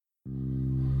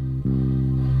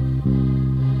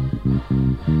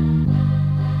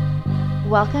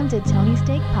Welcome to Tony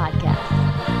Steak Podcast.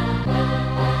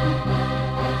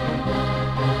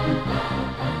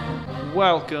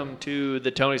 Welcome to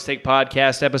the Tony Steak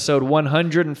Podcast, episode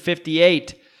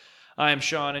 158. I am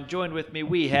Sean, and joined with me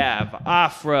we have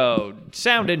off-road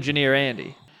sound engineer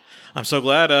Andy. I'm so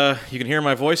glad you can hear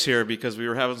my voice here because we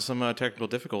were having some technical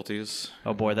difficulties.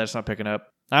 Oh boy, that's not picking up.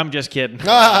 I'm just kidding. We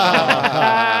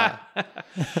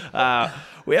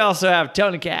also have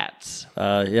Tony Katz.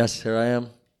 Yes, here I am.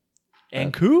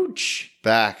 And Cooch.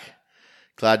 Back.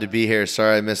 Glad to be here.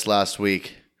 Sorry I missed last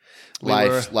week.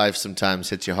 Life sometimes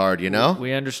hits you hard, you know?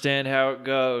 We understand how it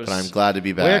goes. But I'm glad to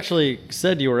be back. We actually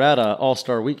said you were at an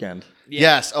All-Star Weekend. Yeah.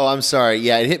 Yes. Oh, I'm sorry.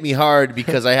 Yeah, it hit me hard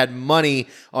because I had money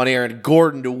on Aaron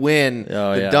Gordon to win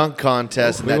the dunk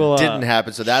contest, and that didn't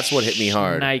happen, so that's what hit me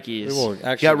hard. Nikes. We will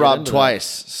actually Got robbed twice,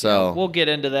 so... We'll get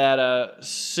into that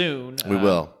soon. We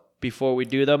will. Before we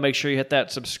do, though, make sure you hit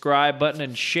that subscribe button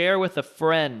and share with a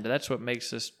friend. That's what makes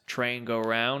this train go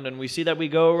round. And we see that we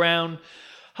go around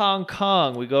Hong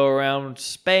Kong. We go around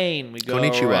Spain. We go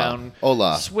Konnichiwa. around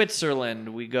Hola. Switzerland.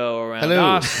 We go around Hello.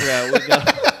 Austria. We go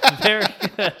very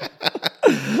good.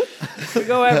 We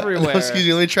go everywhere. Excuse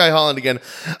me, let me try Holland again.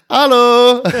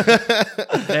 Hello.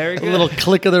 Very A good. little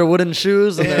click of their wooden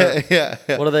shoes. And their, yeah.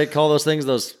 What do they call those things?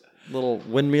 Those little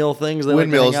windmill things? They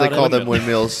Windmills. Like They to hang call out them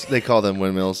windmills. They call them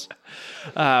windmills.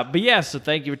 But yeah, so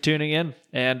thank you for tuning in.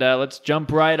 And let's jump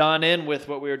right on in with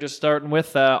what we were just starting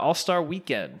with, All-Star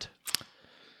Weekend.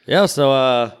 Yeah,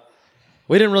 so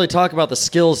we didn't really talk about the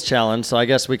skills challenge, so I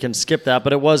guess we can skip that.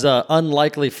 But it was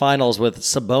unlikely finals with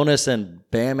Sabonis and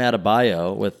Bam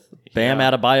Adebayo, with Bam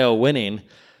Adebayo winning.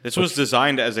 This was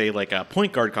designed as a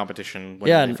point guard competition when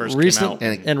Yeah, it and, first came out.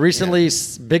 and recently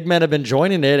big men have been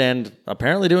joining it and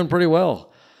apparently doing pretty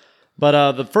well.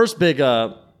 But the first big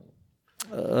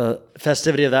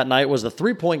festivity of that night was the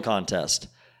three-point contest.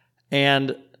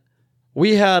 And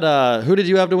we had, who did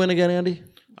you have to win again, Andy?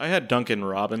 I had Duncan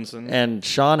Robinson. And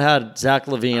Sean had Zach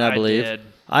LaVine, I believe. did.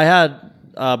 I had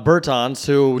Bertans,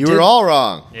 who You were all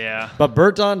wrong. Yeah. But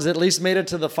Bertans at least made it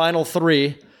to the final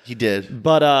three. He did.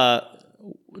 But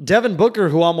Devin Booker,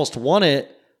 who almost won it,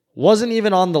 wasn't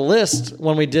even on the list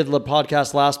when we did the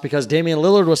podcast last because Damian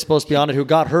Lillard was supposed to be on it, who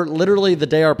got hurt literally the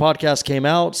day our podcast came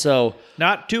out. So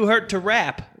Not too hurt to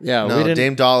rap. yeah, we No, didn't.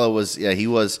 Dame Dollar was,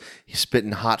 he's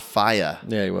spitting hot fire.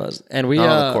 Yeah, he was, and we Not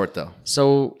on the court, though.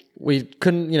 So we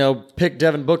couldn't, pick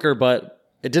Devin Booker, but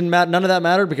it didn't matter. None of that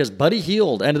mattered because Buddy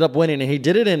Hield ended up winning, and he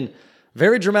did it in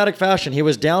very dramatic fashion. He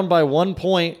was down by 1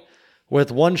 point with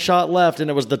one shot left, and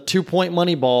it was the 2-point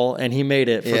money ball, and he made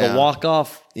it for the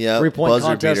walk-off 3-point buzzer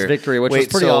contest beater. victory, which was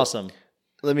pretty awesome.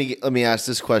 Let me ask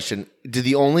this question: did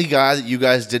the only guy that you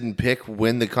guys didn't pick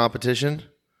win the competition?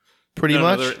 Pretty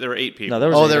much. No, there were 8 people. No, there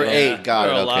was Oh, eight there were of 8. them. Got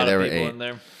There it. were a lot Okay, of there were people 8. in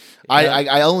there.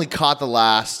 I only caught the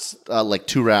last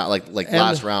 2 round, like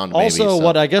last round. Maybe, Also, so.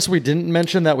 what I guess we didn't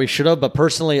mention that we should have, but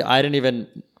personally, I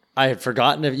had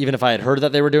forgotten even if I had heard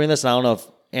that they were doing this. And I don't know if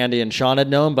Andy and Sean had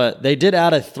known, but they did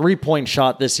add a 3-point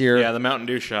shot this year. Yeah, the Mountain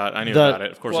Dew shot. I knew about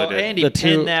it. Of course I did. Andy The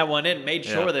pinned two- that one in, made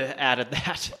sure they added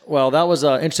that. Well, that was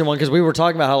an interesting one because we were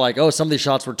talking about how some of these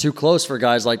shots were too close for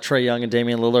guys like Trae Young and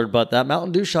Damian Lillard, but that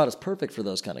Mountain Dew shot is perfect for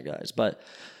those kind of guys. But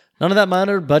none of that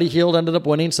mattered. Buddy Hield ended up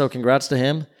winning, so congrats to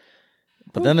him.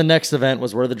 But then the next event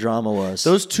was where the drama was.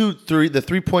 Those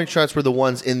 3-point shots were the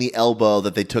ones in the elbow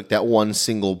that they took that one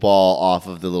single ball off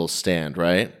of the little stand,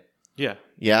 right? Yeah.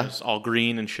 Yeah? It was all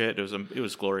green and shit. It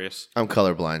was glorious. I'm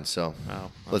colorblind, so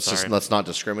Oh, let's not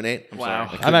discriminate. Wow.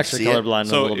 I'm actually see it. colorblind a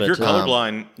So little if bit you're too.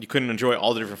 colorblind, you couldn't enjoy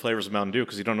all the different flavors of Mountain Dew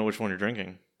because you don't know which one you're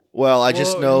drinking. Well, I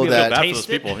just know you I feel that bad for Taste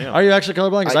those it? people. Yeah. Are you actually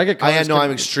colorblind? Because I get colors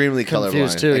I'm extremely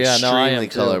confused colorblind. too. Yeah, no, I am extremely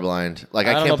too. colorblind. Like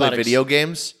I I don't know can't play about video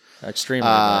games. extremely.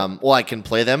 Well, I can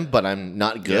play them, but I'm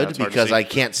not good it's hard to because see. I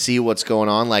can't see what's going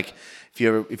on. Like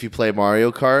if you play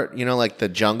Mario Kart, like the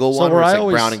jungle one where where it's I like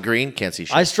always- brown and green, can't see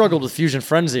shit. I struggled with Fusion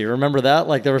Frenzy. Remember that?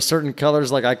 Like there were certain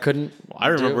colors like I couldn't. I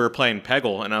remember we were playing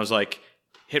Peggle, and I was like,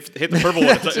 hit the purple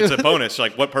one. It's a bonus. You're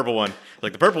like, what purple one?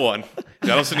 Like, the purple one. I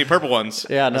don't see any purple ones.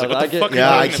 Yeah, I was no, like, what I the get- fuck are you yeah,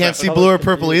 I talking can't about? see blue or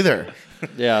purple either.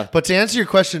 Yeah. But to answer your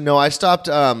question, no, I stopped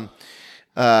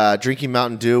drinking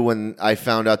Mountain Dew when I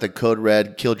found out that Code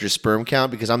Red killed your sperm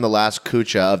count because I'm the last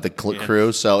Kucha of the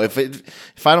crew. So if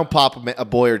I don't pop a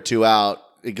boy or two out,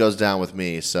 it goes down with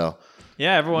me. So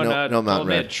Yeah, everyone No told Mountain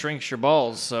me Red. it shrinks your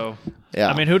balls. So, Yeah.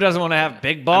 I mean, who doesn't want to have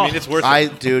big balls? I mean, it's worth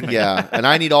it. Dude, yeah, and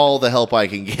I need all the help I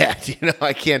can get.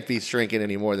 I can't be shrinking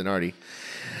any more than already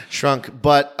shrunk.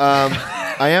 But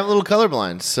I am a little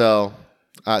colorblind, so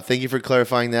thank you for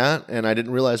clarifying that. And I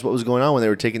didn't realize what was going on when they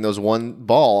were taking those one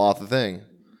ball off the thing.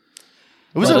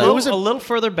 It was a a little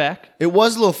further back. It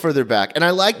was a little further back, and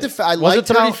I like the fact. Was it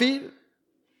 30 feet?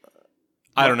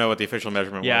 I don't know what the official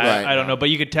measurement Yeah, was. Right. I don't know, but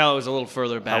you could tell it was a little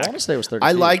further I back. want to say it was 30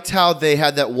 I feet. liked how they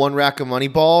had that one rack of money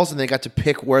balls and they got to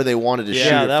pick where they wanted to shoot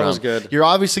it that from. was good. You're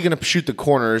obviously going to shoot the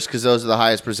corners because those are the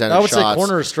highest percentage I would shots. say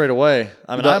corners straight away.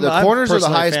 I mean, The corners are the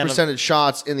personally a highest fan of- percentage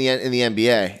shots in the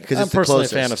NBA because I'm it's the personally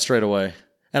closest. a fan of straight away.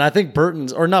 And I think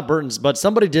Burton's, or not Burton's, but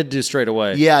somebody did do straight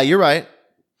away. Yeah, you're right.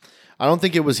 I don't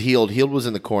think it was Healed. Healed was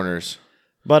in the corners.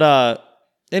 But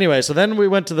anyway, so then we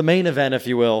went to the main event, if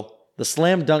you will, the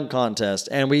slam dunk contest,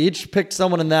 and we each picked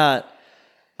someone in that.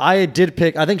 I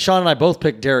think Sean and I both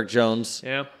picked Derek Jones,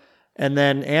 Yeah. and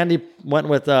then Andy went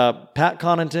with Pat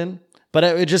Connaughton. But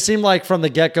it just seemed like from the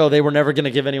get-go they were never going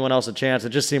to give anyone else a chance. It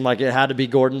just seemed like it had to be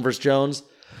Gordon versus Jones,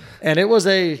 and it was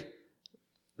a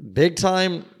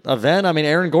big-time event. I mean,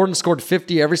 Aaron Gordon scored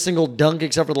 50 every single dunk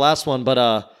except for the last one,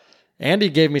 but Andy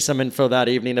gave me some info that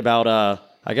evening about,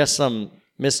 I guess, some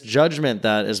misjudgment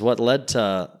that is what led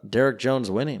to Derek Jones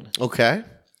winning. Okay.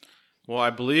 Well, I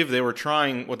believe they were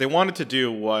trying. What they wanted to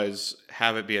do was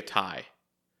have it be a tie,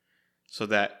 so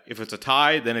that if it's a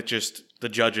tie, then the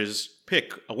judges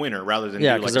pick a winner rather than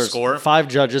Yeah, do because like a there's score. 5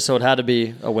 judges, so it had to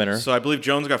be a winner. So I believe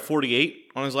Jones got 48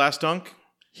 on his last dunk.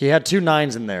 He had 2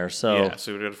 9s in there, so Yeah,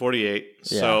 so we got 48.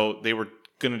 Yeah. So they were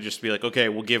going to just be like, okay,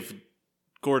 we'll give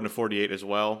Gordon a 48 as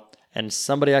well. and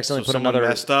somebody So accidentally put someone another.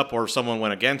 messed up or someone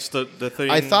went against the thing.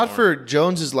 I thought or- for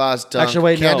Jones's last dunk, Actually,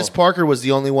 wait, no. Candace Parker was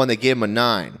the only one that gave him a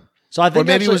 9. So I think Or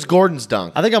maybe actually, it was Gordon's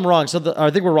dunk. I think I'm wrong. So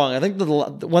I think we're wrong. I think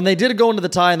when they did go into the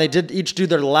tie and they did each do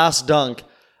their last dunk,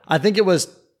 I think it was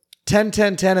 10,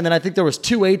 10, 10, and then I think there was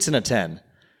 2 8s and a 10.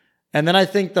 And then I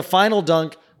think the final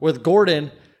dunk with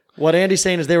Gordon, what Andy's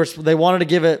saying is they wanted to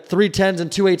give it 3 10s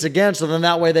and 2 8s again, so then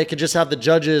that way they could just have the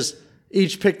judges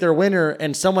each pick their winner,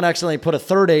 and someone accidentally put a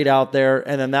third 8 out there,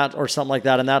 and then that or something like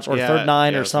that, and that's or Yeah, third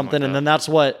 9 yeah, or something something, like and that. then that's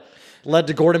what led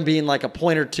to Gordon being like a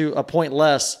point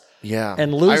less, Yeah.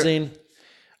 and losing.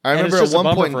 I And remember it's at just a one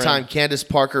bummer point in for time, him. Candace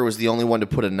Parker was the only one to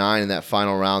put a 9 in that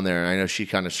final round there, and I know she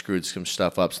kind of screwed some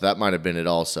stuff up, so that might have been it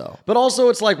also. But also,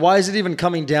 it's like, why is it even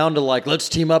coming down to like, let's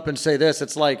team up and say this?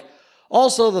 It's like,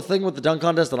 also the thing with the dunk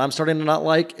contest that I'm starting to not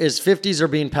like is 50s are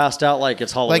being passed out like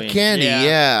it's Halloween. Like candy, Yeah.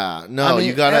 yeah. No, I mean,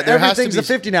 you got to. There has to everything's be. a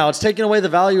 50 now. It's taking away the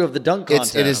value of the dunk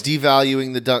contest. It is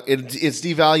devaluing the dunk. It's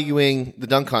devaluing the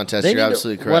dunk contest. They You're need to-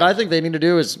 absolutely correct. What I think they need to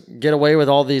do is get away with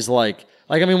all these like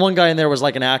I mean, one guy in there was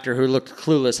like an actor who looked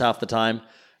clueless half the time.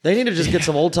 They need to just get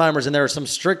some old timers in there, some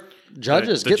strict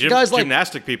judges. The Get guys like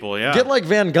gymnastic people, yeah. get like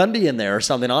Van Gundy in there or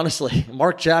something. Honestly,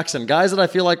 Mark Jackson, guys that I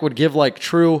feel like would give like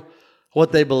true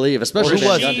what they believe, especially who Van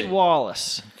was- Rasheed Gundy.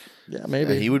 Wallace. Yeah,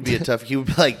 maybe he would be a tough. He would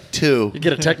be like 2. you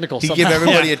get a technical. He'd somehow. give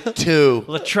everybody a 2.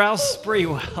 Latrell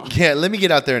Sprewell. Yeah, let me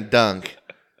get out there and dunk.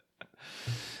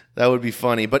 That would be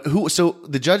funny. But who? So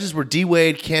the judges were D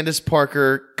Wade, Candace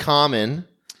Parker, Common,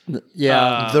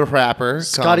 Yeah, the rapper,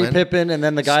 Scottie Common. Pippen, and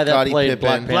then the guy that Scottie played Pippen.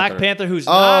 Black Panther. Black Panther, who's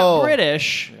Oh. not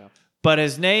British, but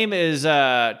his name is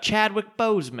Chadwick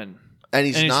Boseman. and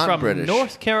he's not from British.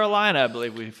 North Carolina, I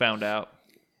believe we found out.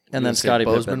 and then Okay, Scottie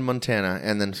Bozeman, Pippen. Montana,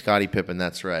 and then Scottie Pippen.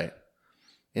 That's right.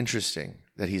 Interesting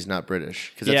that he's not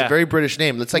British because that's Yeah. a very British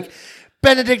name. It's like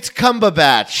Benedict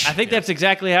Cumberbatch. I think that's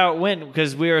exactly how it went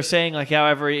because we were saying like how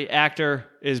every actor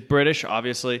is British,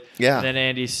 obviously. Yeah. And then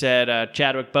Andy said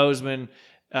Chadwick Boseman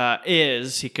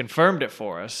is. He confirmed it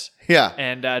for us. Yeah.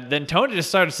 And then Tony just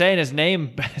started saying his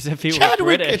name as if he were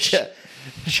Chadwick, British.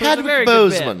 Chadwick very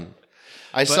good bit. Boseman.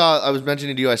 I was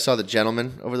mentioning to you, I saw The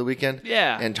Gentleman over the weekend.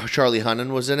 Yeah. And Charlie Hunnam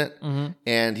was in it.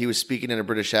 And he was speaking in a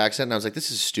British accent. And I was like,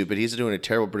 this is stupid. He's doing a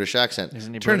terrible British accent.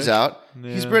 Isn't he Turns British? out,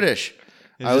 he's British.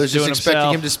 I was just just doing expecting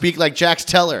himself. him to speak like Jax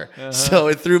Teller. So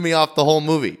it threw me off the whole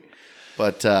movie.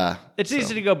 But It's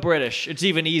easy to go British. It's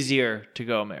even easier to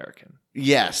go American.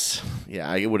 yes. Yeah,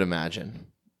 I would imagine.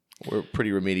 We're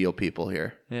pretty remedial people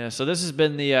here. Yeah, so this has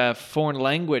been the foreign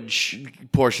language.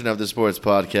 Portion of the sports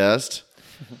podcast.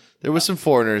 There was some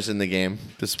foreigners in the game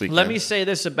this weekend. Let me say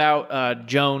this about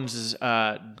Jones's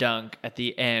dunk at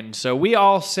the end. So we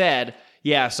all said,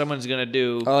 yeah, someone's going to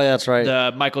do Oh, yeah, that's right.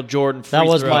 the Michael Jordan free that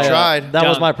was throw my Tried. that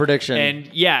was dunk. my prediction. And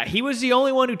yeah, he was the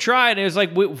only one who tried. It was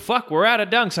like, fuck, we're out of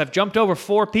dunks. I've jumped over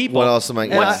 4 people. What else am I-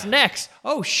 What's Yeah. next?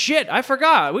 Oh shit, I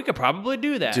forgot. We could probably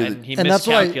do that. Dude, and he and that's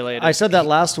why miscalculated. I said that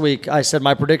last week. I said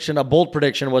my prediction, a bold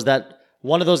prediction, was that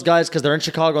one of those guys, because they're in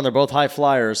Chicago and they're both high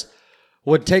flyers,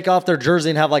 would take off their jersey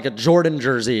and have like a Jordan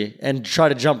jersey and try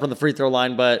to jump from the free throw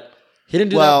line. But he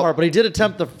didn't do Well- that part. But he did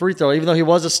attempt the free throw, even though he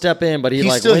was a step in. But he He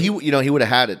like still, win- he would have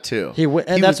had it too.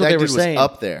 and that's what they were was saying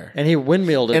up there. and he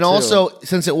windmilled it. And too. also,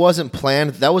 since it wasn't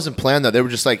planned, that wasn't planned though. They were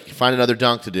just like, find another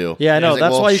dunk to do. Yeah, I And know. he's like,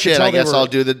 That's well, why you could shit, tell I they guess were- I'll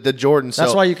do the Jordan.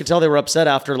 that's so, why you could tell they were upset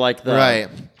after like the right.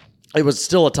 it was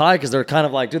still a tie because they're kind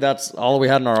of like, dude, that's all we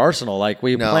had in our arsenal. Like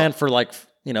we planned for like,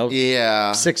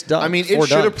 Yeah. 6 dunks. I mean, four it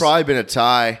should have dunks. probably been a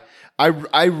tie.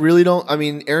 I really don't. I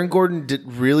mean, Aaron Gordon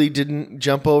didn't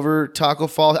jump over Taco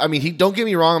Fall. I mean, don't get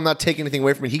me wrong. I'm not taking anything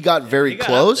away from him. He got very He got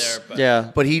close. out there,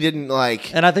 Yeah. But he didn't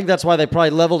like. And I think that's why they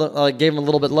probably leveled it, like gave him a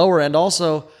little bit lower. And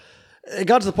also, it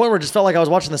got to the point where it just felt like I was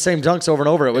watching the same dunks over and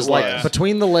over. It was like was.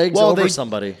 between the legs over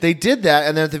somebody. They did that,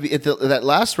 and then at that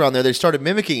last round there, they started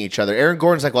mimicking each other. Aaron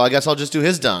Gordon's like, well, I guess I'll just do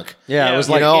his dunk. Yeah, it Yeah, was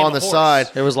you like, know, on the horse. side.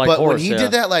 It was like but when horse, he yeah.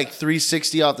 did that like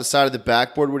 360 off the side of the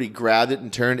backboard where he grabbed it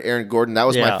and turned Aaron Gordon, that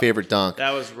was my Yeah. favorite dunk.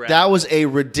 That was rad. That was a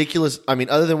ridiculous. I mean,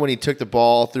 other than when he took the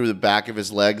ball through the back of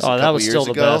his legs Oh, a that couple was years still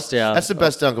the ago, best, yeah. that's the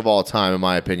best dunk of all time, in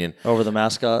my opinion. over the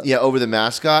mascot. Yeah, over the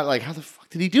mascot. Like, how the fuck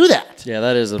did he do that? Yeah,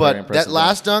 that is a very But impressive that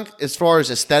last dunk, as far as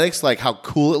aesthetics, like how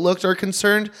cool it looked, are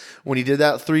concerned, when he did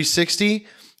that 360,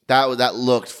 that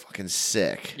looked fucking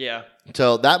sick. Yeah.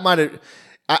 So that might have.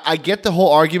 I get the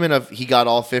whole argument of he got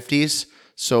all 50s,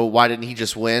 so why didn't he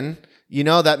just win?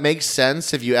 That makes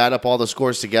sense if you add up all the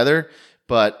scores together.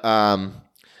 But I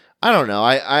don't know.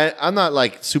 I'm not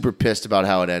like super pissed about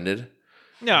how it ended.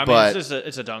 No, I mean, But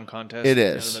it's a dunk contest. it at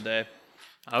the is. end of the day.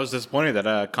 I was disappointed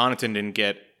that Connaughton didn't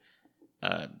get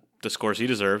the scores he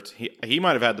deserved. He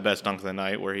might have had the best dunk of the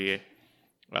night, where he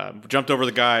jumped over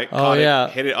the guy, caught yeah.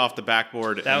 it, hit it off the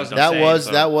backboard. That was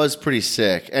That was pretty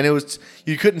sick, and it was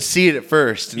you couldn't see it at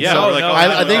first. And Yeah, so we're like, oh, I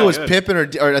that's think it was good. Pippen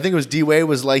or I think it was D Wade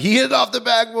was like he hit it off the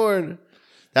backboard.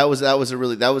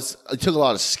 It took a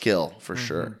lot of skill for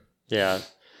sure. Yeah.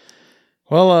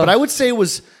 Well, But I would say it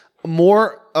was a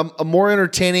more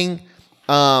entertaining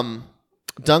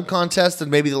dunk contest than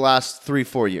maybe the last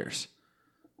 3-4 years.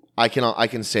 I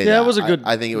can say that. yeah, it was a good.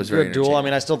 I think it was good very duel. I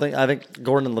entertaining. mean, I think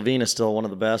Gordon and Levine is still one of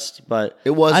the best, but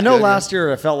It was I know good, last year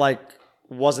it felt like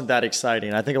wasn't that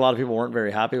exciting. I think a lot of people weren't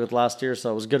very happy with last year, so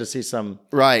it was good to see some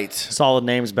Right. solid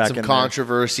names back Some in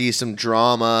controversy, some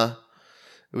drama.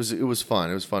 It was fun.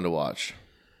 It was fun to watch.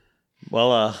 there.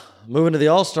 Well, moving to the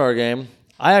All-Star game,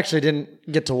 I actually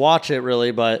didn't get to watch it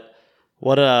really, but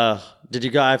what did you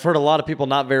guys? I've heard a lot of people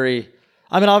not very.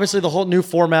 I mean, obviously, the whole new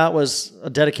format was a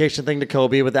dedication thing to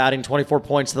Kobe with adding 24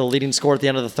 points to the leading score at the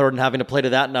end of the third and having to play to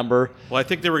that number. Well, I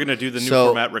think they were going to do the new So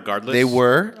format regardless. They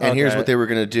were, and here's Okay. what they were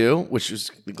going to do, which is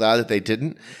glad that they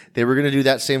didn't. They were going to do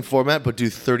that same format, but do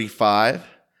 35.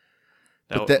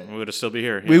 We would still be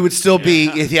here. We would still be,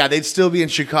 they'd still be in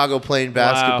Chicago playing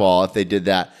basketball if they did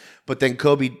that. But then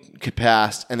Kobe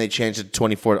passed, and they changed it to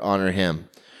 24 to honor him.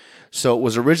 So it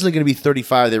was originally going to be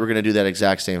 35. They were going to do that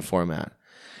exact same format.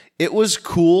 It was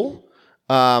cool.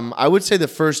 I would say the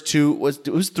first two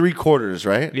it was 3 quarters,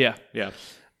 right? Yeah. Yeah.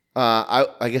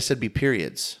 I guess it'd be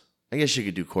periods. I guess you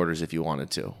could do quarters if you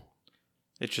wanted to.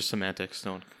 It's just semantics.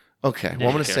 No one. Okay, well,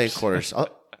 I'm going to say cares? quarters,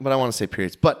 but I want to say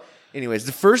periods. But anyways,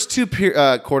 the first 2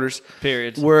 quarters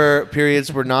Periods.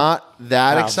 were not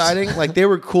that Halves. exciting. Like they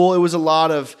were cool. It was a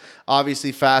lot of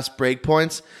obviously fast break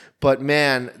points, but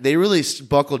man, they really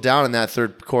buckled down in that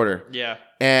third quarter. Yeah.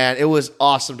 And it was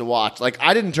awesome to watch. Like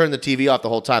I didn't turn the TV off the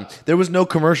whole time. There was no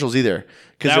commercials either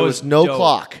because That there was was no dope.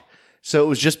 clock. So it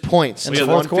was just points. And It the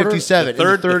was fourth quarter? 157.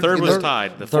 The third in was the-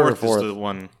 tied. The third or fourth is fourth? the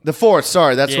one. The fourth,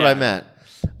 sorry, that's what Yeah. I meant.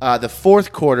 The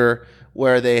fourth quarter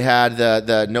where they had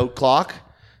the no clock,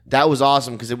 that was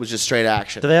awesome because it was just straight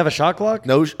action. Do they have a shot clock?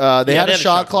 No, they had they a had a shot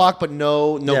shot clock, but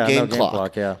no Yeah, game no game clock.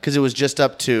 clock, yeah. Because it was just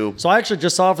up to. So I actually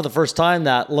just saw for the first time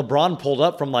that LeBron pulled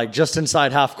up from like just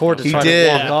inside half court to He try did.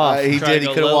 to walk off. He Try did. to He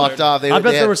go could have Lillard. walked off. I bet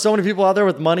they there had- were so many people out there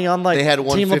with money on like They had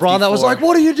Team LeBron that was 154. like,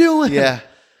 "What are you doing?" Yeah.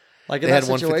 Like in They that had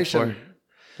 154. situation,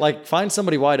 like find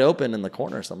somebody wide open in the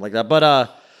corner or something like that. But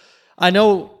I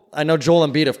know Joel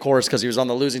Embiid, of course, because he was on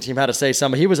the losing team, had to say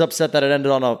something. He was upset that it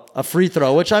ended on a free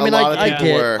throw, which I mean, lot of I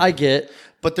people were. get.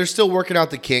 But they're still working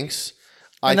out the kinks.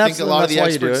 I And think that's- a lot of that's the why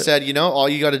you do experts it. said, all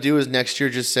you got to do is next year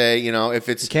just say, if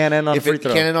it's can't end on a if free it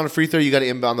throw. can't end on a free throw, you got to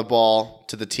inbound the ball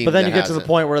to the team. But then that you get to the has it.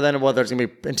 point where then whether it's gonna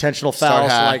be intentional Start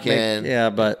fouls, like hacking. yeah,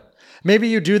 but maybe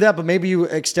you do that, but maybe you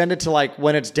extend it to like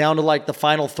when it's down to like the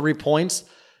final 3 points,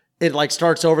 it like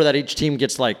starts over that each team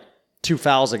gets like 2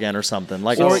 fouls again or something.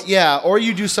 Like Or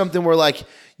you do something where like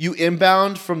you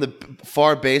inbound from the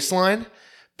far baseline,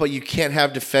 but you can't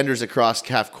have defenders across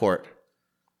half court.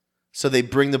 So they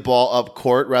bring the ball up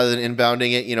court rather than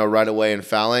inbounding it, right away and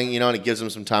fouling, and it gives them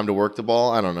some time to work the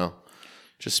ball. I don't know.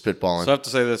 Just spitballing. So I have to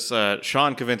say this: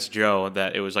 Sean convinced Joe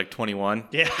that it was like 21.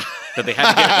 Yeah. That they had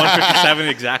to get 157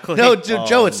 exactly. no,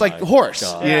 Joe, it's like horse.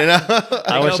 God. You know,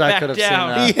 I Go wish I back could have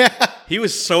down. seen that. He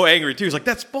was so angry too. He's like,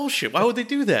 "That's bullshit. Why would they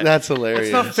do that? That's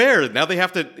hilarious. That's not fair. Now they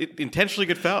have to intentionally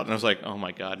get fouled." And I was like, "Oh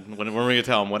my god, when are we gonna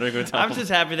tell him? When are we gonna tell I'm him?" just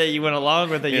happy that you went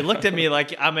along with it. You looked at me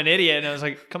like I'm an idiot, and I was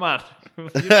like, "Come on, you know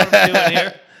what I'm doing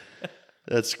here."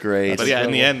 That's great. But yeah,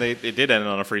 in the end, it did end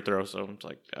on a free throw. So it's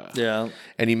like, Yeah.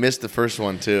 And he missed the first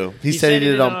one too. He, He said he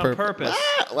did it on purpose.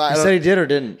 Well, I He don't- said he did or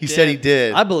didn't. he said he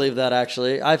did. I believe that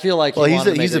actually. I feel like well, he he's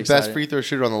wanted to make he's it the best exciting. free throw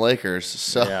shooter on the Lakers.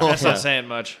 So Yeah. That's not saying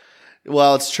much.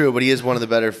 well, it's true, but he is one of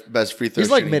the best free throw.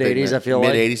 He's like shooting big mid-80s, men. I feel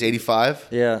like. mid-80s, 85.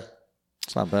 Yeah.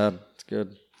 It's not bad. It's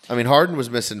good. I mean, Harden was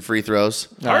missing free throws.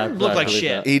 Harden No, I looked like believe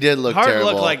shit. that. He did look Harden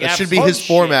terrible. looked like it should be absolute his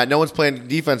format. shit. No one's playing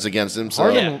defense against him. So.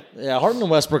 Harden and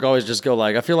Westbrook always just go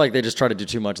like, I feel like they just try to do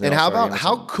too much. In the And how All-Star about game or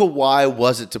how something. Kawhi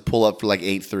was it to pull up for like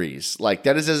 8 threes? Like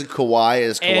that is as Kawhi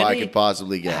as Kawhi Andy could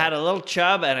possibly get. Had a little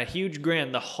chub and a huge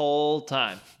grin the whole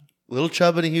time. Little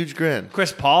chub and a huge grin.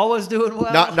 Chris Paul was doing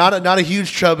well. Not a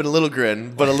huge chub and a little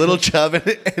grin, but a little chub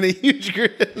and a huge grin.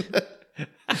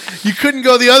 You couldn't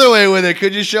go the other way with it,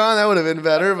 could you, Sean? That would have been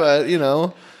better, but you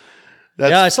know.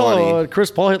 That's I saw funny. Chris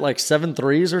Paul hit like 7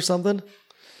 threes or something.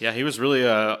 yeah, he was really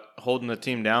holding the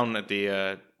team down at the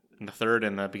in the third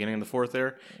and the beginning of the fourth.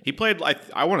 There, he played like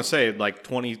I want to say like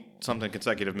 20 something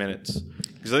consecutive minutes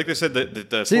because I think they said that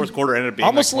the fourth quarter ended up being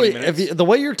almost like 20 like minutes. the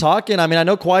way you're talking. I mean, I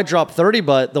know Kawhi dropped 30,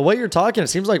 but the way you're talking, it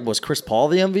seems like was Chris Paul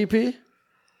the MVP?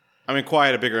 I mean, Kawhi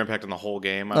had a bigger impact on the whole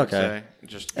game. I would say.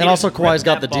 Just And also Kawhi's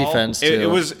got the that ball. defense too.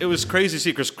 it was crazy to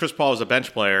see because Chris Paul was a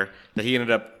bench player that he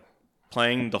ended up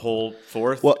playing the whole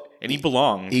fourth. Well, and he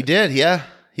belonged. He did, yeah.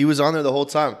 He was on there the whole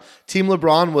time. Team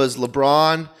LeBron was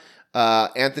LeBron,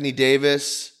 Anthony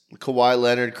Davis, Kawhi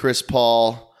Leonard, Chris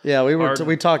Paul. Yeah, Harden.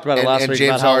 we talked about it And- last and week James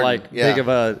about how Harden, like yeah.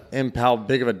 how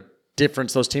big of a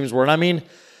difference those teams were. And I mean,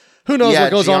 who knows Yeah,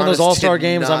 what goes on in Giannis those All-Star did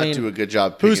games? not I mean, do a good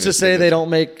job who's picking to his say they biggest- don't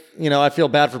make? I feel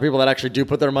bad for people that actually do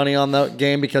put their money on the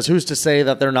game because who's to say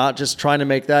that they're not just trying to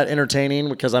make that entertaining?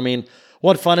 Because I mean,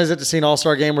 what fun is it to see an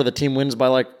All-Star game where the team wins by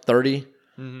like 30?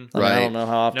 I mean, I Right. don't know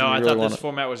how often No, you I really thought want this to.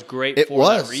 format was great It for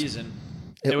was. that reason.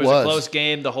 It was was. a close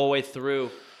game the whole way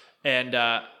through. And,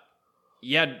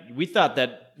 we thought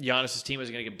that Giannis' team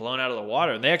was going to get blown out of the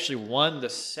water. And they actually won the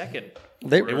second.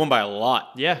 They won by a lot.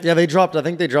 Yeah. Yeah, they dropped. I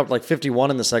think they dropped like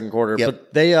 51 in the second quarter. Yep.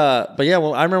 But they, but yeah,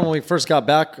 I remember when we first got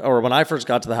back, or when I first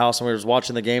got to the house and we was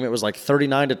watching the game, it was like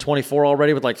 39-24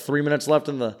 already with like 3 minutes left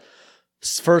in the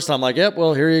first. I'm like, yep,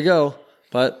 well, here you go.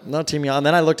 But not Team Giannis.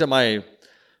 Then I looked at my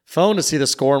phone to see the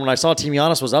score, and when I saw Team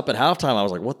Giannis was up at halftime, I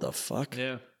was like, what the fuck?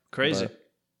 Yeah. Crazy.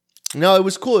 No, it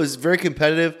was cool. It was very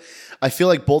competitive. I feel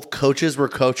like both coaches were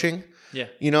coaching. Yeah.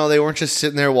 You know, they weren't just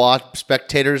sitting there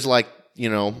spectators like,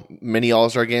 many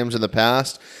All-Star games in the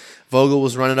past. Vogel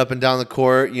was running up and down the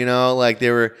court, like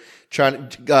they were trying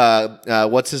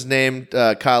what's his name?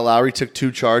 Kyle Lowry took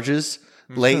 2 charges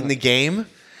late in the game.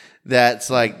 That's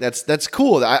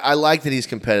cool. I like that he's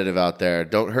competitive out there.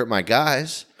 Don't hurt my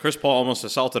guys. Chris Paul almost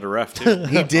assaulted a ref too.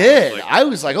 He did. I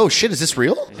was like, oh shit, is this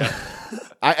real? Yeah.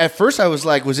 At first I was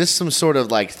like, was this some sort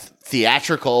of like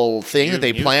theatrical thing that they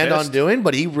He was planned on pissed. doing?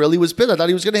 But he really was pissed. I thought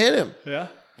he was going to hit him. Yeah.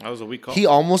 That was a weak call. He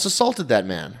almost assaulted that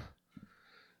man.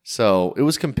 So it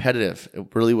was competitive. It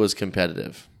really was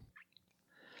competitive.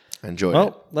 I enjoyed it.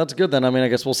 Well, that's good then. I mean, I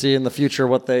guess we'll see in the future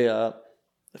what they,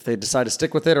 if they decide to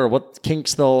stick with it or what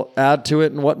kinks they'll add to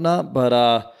it and whatnot.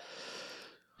 But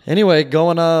anyway,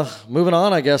 moving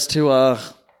on, I guess, to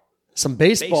some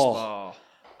baseball.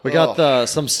 We got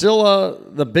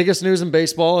the biggest news in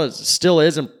baseball. It still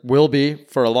is and will be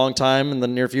for a long time in the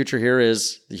near future here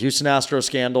is the Houston Astros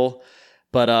scandal.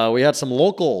 But we had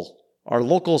our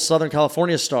local Southern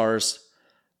California stars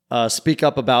speak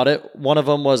up about it. One of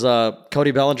them was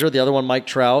Cody Bellinger, the other one Mike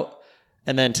Trout.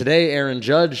 And then today Aaron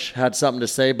Judge had something to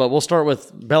say, but we'll start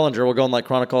with Bellinger. We'll go in like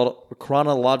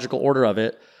chronological order of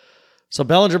it. So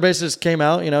Bellinger basically just came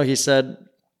out, he said,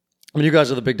 I mean, you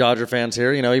guys are the big Dodger fans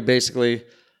here. He basically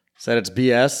said it's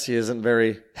BS. He isn't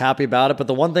very happy about it. But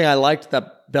the one thing I liked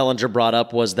that Bellinger brought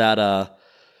up was that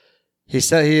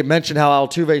he mentioned how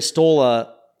Altuve stole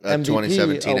a MVP,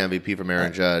 2017 MVP from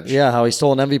Aaron Judge. Yeah, how he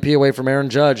stole an MVP away from Aaron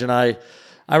Judge. And I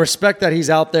respect that he's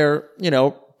out there,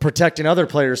 protecting other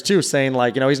players too, saying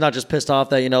like, he's not just pissed off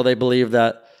that, they believe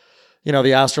that, the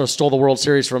Astros stole the World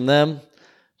Series from them.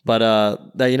 But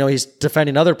that he's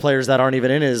defending other players that aren't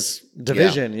even in his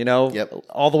division, Yep.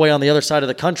 all the way on the other side of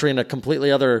the country in a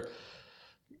completely other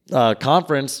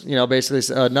conference,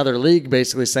 basically another league,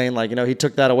 basically saying like, he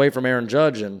took that away from Aaron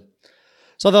Judge. And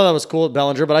So I thought that was cool at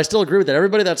Bellinger, but I still agree with it.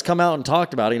 Everybody that's come out and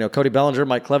talked about it, Cody Bellinger,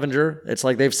 Mike Clevenger, it's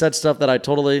like they've said stuff that I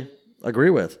totally agree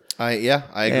with. I agree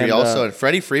And, also. And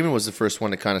Freddie Freeman was the first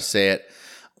one to kind of say it.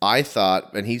 I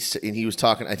thought, and he was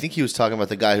talking. I think he was talking about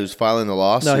the guy who's filing the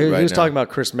lawsuit. No, he right was now. talking about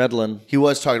Chris Medlin. He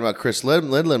was talking about Chris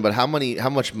Lidland, but how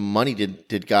much money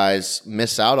did guys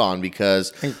miss out on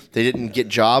because they didn't get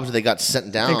jobs? They got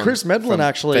sent down. And Chris Medlin from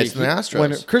actually, facing the Astros.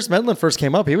 when Chris Medlin first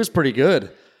came up, he was pretty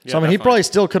good. So I mean, he probably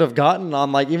still could have gotten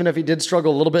on, like, even if he did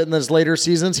struggle a little bit in those later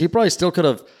seasons, he probably still could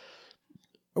have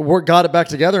got it back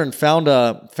together and found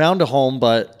a home.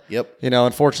 But Yep.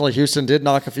 Unfortunately, Houston did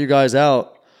knock a few guys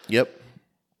out. Yep.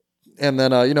 And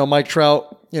then, Mike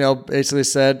Trout, basically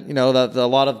said, that a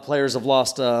lot of players have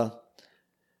lost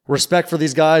respect for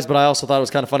these guys. But I also thought it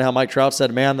was kind of funny how Mike Trout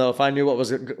said, man, though, if I knew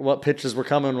what pitches were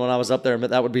coming when I was up there,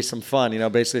 that would be some fun.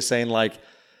 Basically saying, like,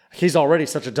 he's already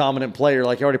such a dominant player.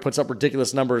 Like, he already puts up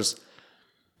ridiculous numbers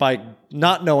by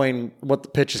not knowing what the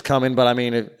pitch is coming. But, I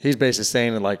mean, he's basically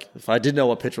saying, like, if I did know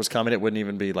what pitch was coming, it wouldn't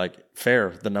even be, like,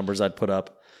 fair, the numbers I'd put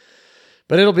up.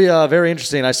 But it'll be very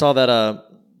interesting. I saw that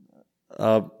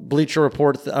Bleacher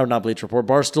Report, or not Bleacher Report,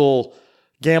 Barstool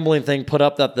gambling thing put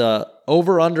up that the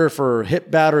over-under for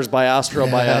hit batters by Astro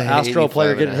by an Astro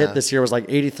player getting hit this year was like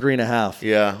 83.5.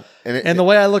 Yeah. And the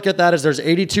way I look at that is there's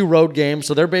 82 road games,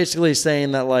 so they're basically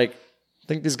saying that, like, I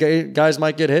think these guys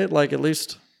might get hit, like, at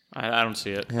least. I don't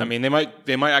see it. Yeah. I mean, they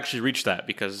might actually reach that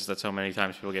because that's how many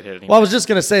times people get hit. Anymore. Well, I was just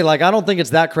going to say, like, I don't think it's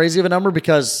that crazy of a number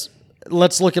because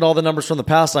let's look at all the numbers from the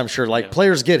past, I'm sure. Like,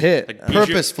 players get hit. Like,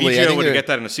 purposefully. BGO would get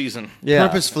that in a season. Yeah.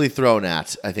 Purposefully thrown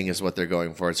at, I think, is what they're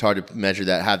going for. It's hard to measure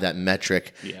that, have that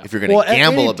metric if you're going to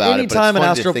gamble about it, but it's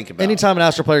fun to think about. Anytime an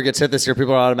Astro player gets hit this year,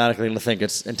 people are automatically going to think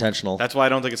it's intentional. That's why I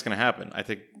don't think it's going to happen. I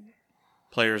think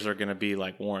players are going to be,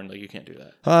 like, warned, like, you can't do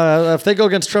that. If they go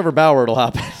against Trevor Bauer, it'll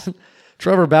happen.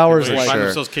 Trevor Bauer's People like... find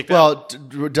themselves kicked out.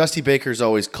 Dusty Baker's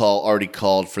already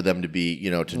called for them to be,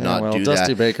 to not do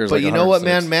Dusty that. Baker's but like you know what,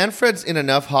 106. man? Manfred's in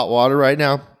enough hot water right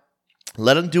now.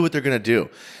 Let him do what they're going to do.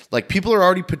 Like, people are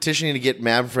already petitioning to get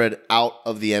Manfred out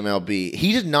of the MLB.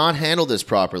 He did not handle this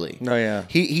properly. No, yeah.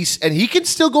 He can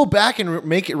still go back and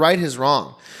make it right his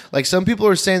wrong. Like, some people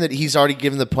are saying that he's already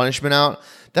given the punishment out.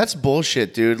 That's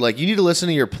bullshit, dude. Like, you need to listen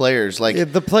to your players.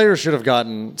 Like, the players should have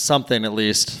gotten something at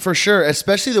least. for sure,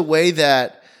 especially the way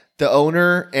that the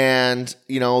owner and,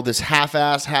 this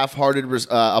half-assed, half-hearted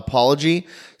apology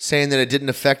saying that it didn't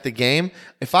affect the game.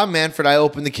 If I'm Manfred, I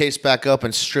open the case back up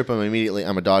and strip him immediately.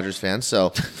 I'm a Dodgers fan,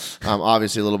 so I'm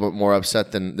obviously a little bit more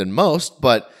upset than most,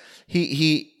 but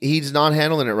he's not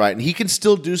handling it right, and he can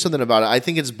still do something about it. I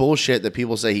think it's bullshit that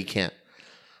people say he can't.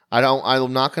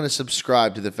 I'm not going to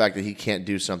subscribe to the fact that he can't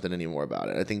do something anymore about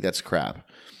it. I think that's crap.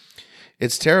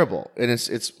 It's terrible, and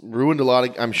it's ruined a lot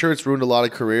of. I'm sure it's ruined a lot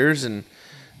of careers, and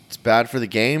it's bad for the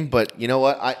game. But you know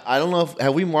what? I don't know.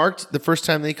 Have we marked the first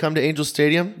time they come to Angel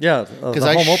Stadium? Yeah, because the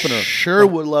I home opener. Sure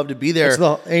would love to be there. It's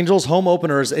the Angels' home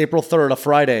opener is April 3rd, a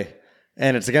Friday,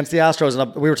 and it's against the Astros.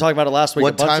 And we were talking about it last week.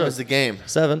 What time is the game?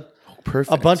 7.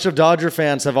 Perfect. A bunch of Dodger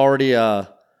fans have already.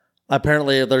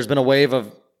 Apparently, there's been a wave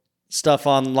of stuff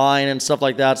online and stuff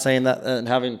like that saying that and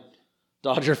having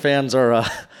Dodger fans are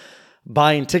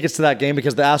buying tickets to that game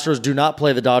because the Astros do not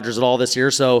play the Dodgers at all this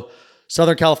year. So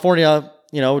Southern California,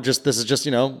 this is just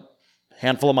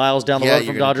handful of miles down the road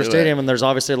from Dodger Stadium, and there's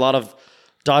obviously a lot of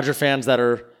Dodger fans that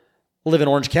live in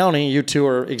Orange County. You two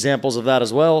are examples of that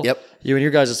as well. Yep. You and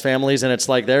your guys' families, and it's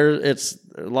like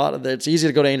it's easy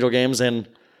to go to Angel games and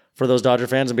for those Dodger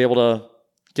fans and be able to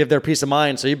give their peace of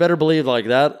mind. So you better believe like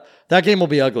that game will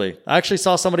be ugly. I actually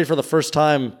saw somebody for the first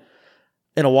time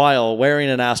in a while wearing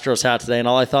an Astros hat today, and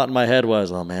all I thought in my head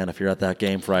was, oh man, if you're at that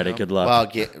game Friday, good luck.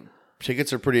 Wow,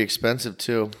 tickets are pretty expensive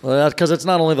too. Well, that's because it's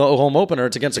not only the home opener;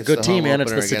 it's against a good team, and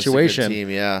it's the situation. Team,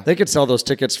 yeah. They could sell those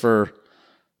tickets for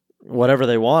whatever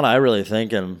they want. I really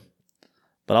think,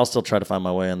 but I'll still try to find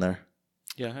my way in there.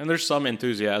 Yeah, and there's some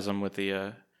enthusiasm with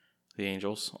the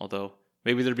Angels, although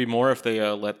maybe there'd be more if they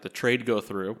let the trade go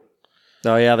through.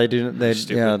 Oh yeah, they do.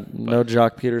 Stupid, no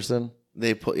Jock Peterson.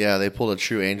 They pulled a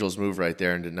true Angels move right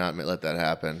there and did not let that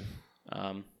happen.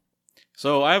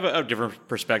 So I have a different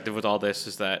perspective with all this.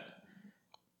 Is that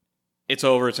it's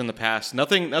over. It's in the past.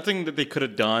 Nothing that they could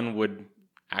have done would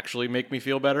actually make me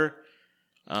feel better.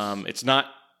 It's not,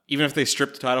 even if they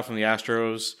stripped the title from the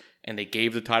Astros and they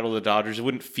gave the title to the Dodgers, it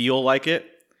wouldn't feel like it.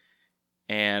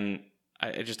 And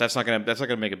that's not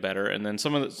gonna make it better. And then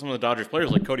some of the Dodgers players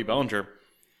like Cody Bellinger,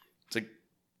 it's like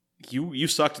you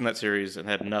sucked in that series and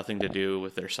had nothing to do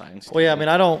with their signs. Well, yeah, I mean,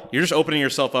 I don't. You're just opening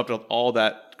yourself up to all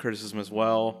that criticism as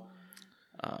well.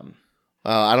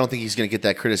 I don't think he's going to get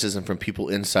that criticism from people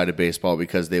inside of baseball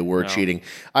because they were cheating.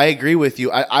 I agree with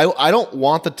you. I don't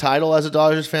want the title as a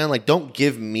Dodgers fan. Like, don't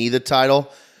give me the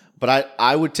title. But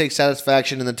I would take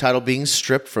satisfaction in the title being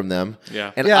stripped from them.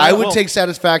 Yeah. And I would take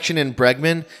satisfaction in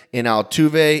Bregman, in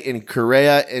Altuve, in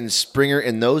Correa, in Springer,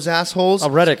 in those assholes.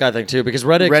 Reddick, I think, too, because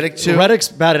Reddick too. Reddick's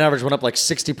batting average went up like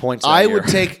 60 points. I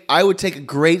would take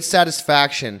great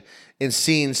satisfaction in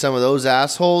seeing some of those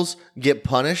assholes get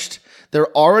punished.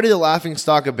 They're already the laughing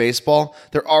stock of baseball.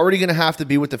 They're already going to have to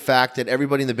be with the fact that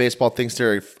everybody in the baseball thinks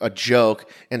they're a joke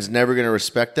and is never going to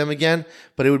respect them again.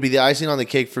 But it would be the icing on the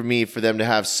cake for me for them to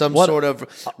have some sort of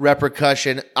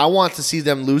repercussion. I want to see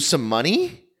them lose some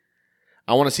money.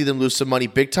 I want to see them lose some money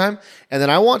big time. And then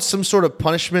I want some sort of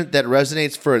punishment that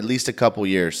resonates for at least a couple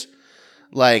years.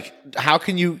 Like, how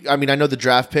can you... I mean, I know the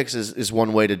draft picks is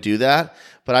one way to do that,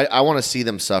 but I want to see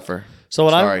them suffer. So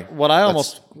what I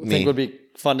almost think would be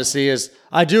fun to see is,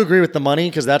 I do agree with the money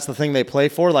because that's the thing they play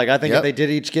for. Like, I think if they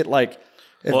did each get like,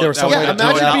 if there was some way to do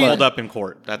imagine that, being held up in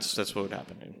court. That's what would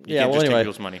happen. You can't just take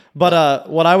people's money. But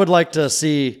what I would like to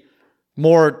see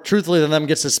more truthfully than them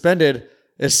get suspended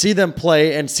is see them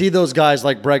play and see those guys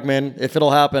like Bregman, if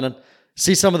it'll happen, and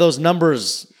see some of those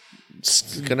numbers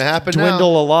it's gonna happen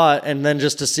dwindle now. a lot, and then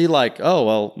just to see like, oh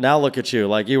well, now look at you,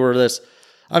 like you were this.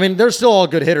 I mean, they're still all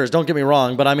good hitters. Don't get me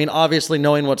wrong, but I mean, obviously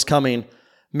knowing what's coming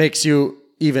makes you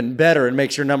even better and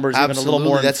makes your numbers even a little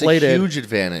more inflated. That's a huge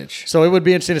advantage. So it would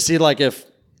be interesting to see like if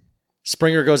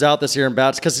Springer goes out this year and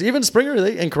bats, because even Springer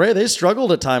and Correa, they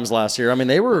struggled at times last year. I mean,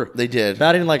 they did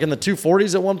batting like in the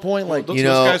 240s at one point. Like those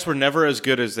guys were never as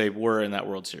good as they were in that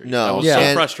World Series. No, that was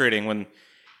so frustrating when.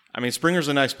 I mean, Springer's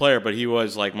a nice player, but he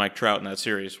was like Mike Trout in that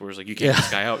series, where it's like, you can't get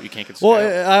this guy out, you can't get this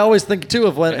guy out. I always think too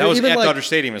of when and that was even at like, Dodger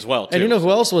Stadium as well. Too, and you know who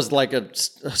else was like a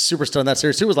superstar in that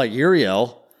series too? Was like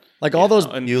Uriel. Like all those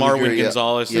and Marwin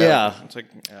Gonzalez. Yeah. It's like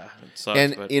it sucks.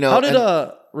 And but you know, how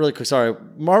did really quick? Sorry,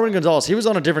 Marwin Gonzalez. He was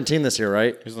on a different team this year,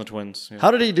 right? He was on the Twins. Yeah.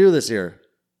 How did he do this year?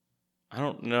 I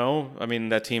don't know. I mean,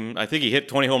 that team. I think he hit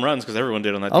 20 home runs because everyone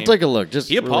did on that team. I'll take a look.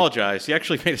 He apologized. He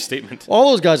actually made a statement.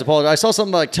 All those guys apologized. I saw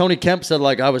something like Tony Kemp said,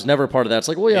 like, I was never part of that. It's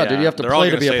like, well, yeah, dude, you have to play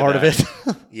to be a part of it.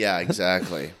 Yeah,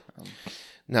 exactly.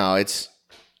 No, it's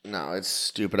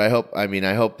stupid. I hope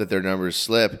that their numbers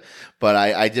slip. But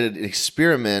I did an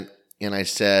experiment and I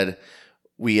said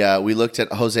we looked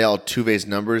at Jose Altuve's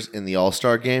numbers in the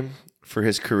All-Star game for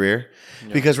his career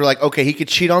because we're like, okay, he could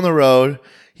cheat on the road.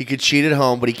 He could cheat at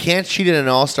home, but he can't cheat in an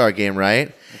All-Star game,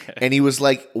 right? Okay. And he was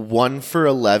like 1 for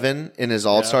 11 in his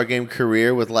All-Star game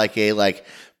career with like a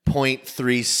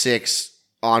 .36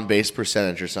 on-base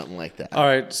percentage or something like that. All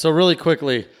right, so really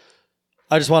quickly,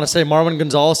 I just want to say Marwin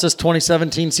Gonzalez's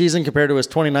 2017 season compared to his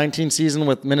 2019 season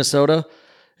with Minnesota.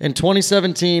 In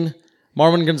 2017,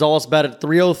 Marwin Gonzalez batted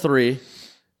 .303.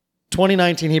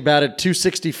 2019, he batted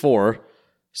 .264.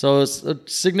 So it's a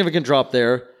significant drop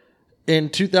there. In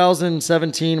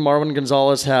 2017, Marwin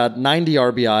Gonzalez had 90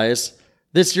 RBIs.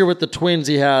 This year with the Twins,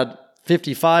 he had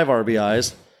 55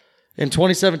 RBIs. In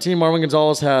 2017, Marwin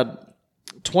Gonzalez had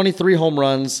 23 home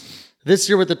runs. This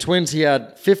year with the Twins, he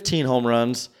had 15 home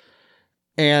runs.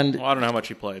 And I don't know how much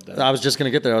he played then. I was just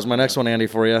going to get there. That was my next one, Andy,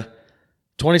 for you.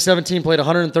 2017 played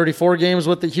 134 games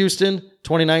with the Houston.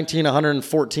 2019,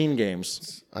 114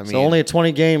 games. So only a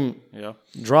 20-game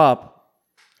drop.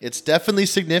 It's definitely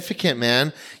significant,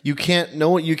 man. You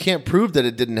can't prove that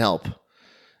it didn't help.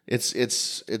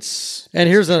 It's and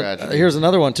here's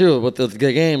another one too with the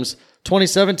games.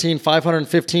 2017,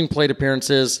 515 plate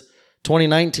appearances.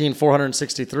 2019,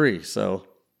 463. So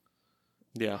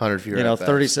 100 fewer.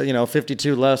 30.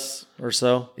 52 less or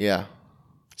so. Yeah.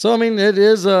 So I mean, it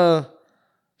is a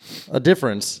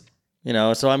difference.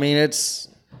 So I mean,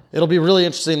 it'll be really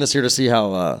interesting this year to see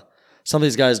how some of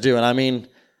these guys do. And I mean,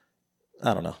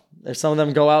 I don't know. If some of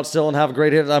them go out still and have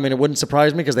great hitters, I mean, it wouldn't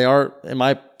surprise me because they are,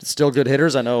 still good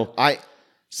hitters. I know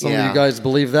some of you guys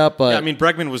believe that, but... Yeah, I mean,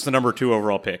 Bregman was the number 2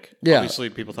 overall pick. Yeah. Obviously,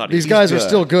 people thought these guys are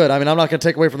still good. I mean, I'm not going to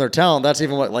take away from their talent. That's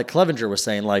even what, like, Clevenger was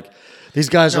saying. Like, these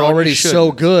guys are already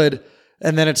so good,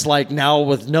 and then it's like, now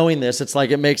with knowing this, it's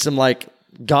like it makes them like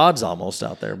gods almost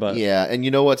out there. But yeah, and you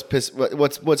know what's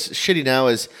shitty now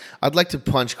is I'd like to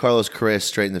punch Carlos Correa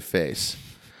straight in the face.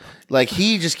 Like,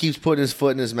 he just keeps putting his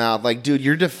foot in his mouth. Like, dude,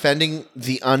 you're defending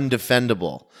the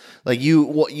undefendable. Like,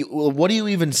 what are you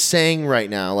even saying right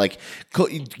now? Like,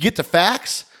 get the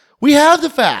facts? We have the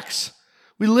facts.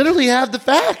 We literally have the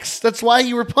facts. That's why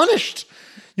you were punished.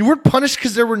 You weren't punished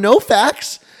because there were no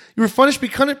facts. You were punished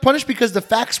because the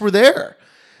facts were there.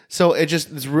 So I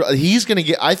think he's going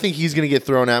to get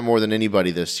thrown at more than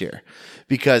anybody this year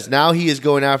because now he is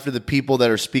going after the people that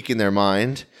are speaking their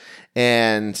mind.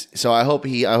 And so I hope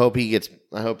he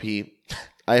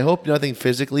I hope nothing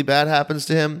physically bad happens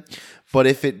to him. But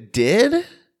if it did,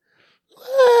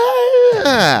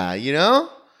 you know?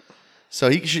 So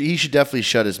he should definitely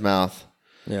shut his mouth.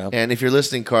 Yeah. And if you're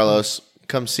listening, Carlos,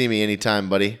 come see me anytime,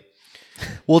 buddy.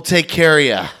 We'll take care of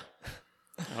you.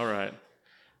 All right.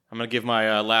 I'm going to give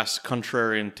my last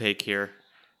contrarian take here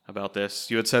about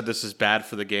this. You had said this is bad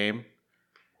for the game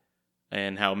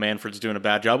and how Manfred's doing a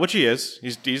bad job, which he is.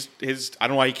 He's I don't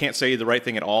know why he can't say the right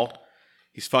thing at all.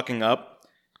 He's fucking up.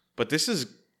 But this is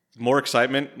more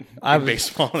excitement in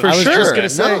baseball. For I was sure. just gonna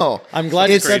say, no. I'm glad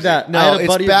you said that. I No, had a it's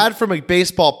buddy- bad from a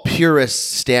baseball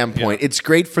purist standpoint. Yeah. It's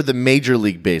great for the Major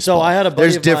League Baseball. So I had a buddy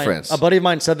There's of difference. Mine, a buddy of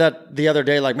mine said that the other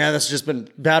day, like, man, this has just been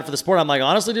bad for the sport. I'm like,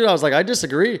 honestly, dude, I was like, I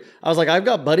disagree. I was like, I've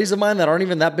got buddies of mine that aren't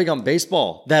even that big on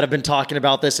baseball that have been talking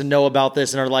about this and know about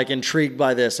this and are like intrigued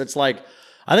by this. It's like,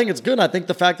 I think it's good. I think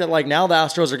the fact that like now the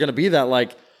Astros are going to be that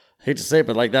like, hate to say it,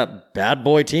 but like that bad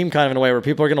boy team kind of in a way where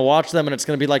people are going to watch them and it's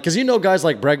going to be like, because you know guys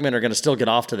like Bregman are going to still get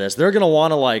off to this. They're going to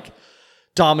want to like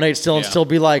dominate still and still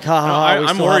be like, ha ha ha.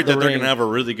 I'm worried that they're going to have a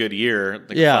really good year.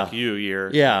 Like fuck you year.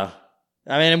 Yeah.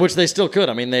 I mean, in which they still could.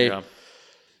 I mean, they Yeah.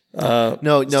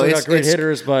 no, still it's got great it's-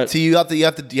 hitters, but So you have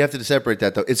to separate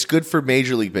that though. It's good for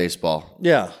Major League Baseball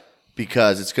yeah.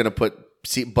 because it's going to put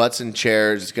butts in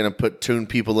chairs. It's going to tune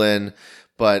people in.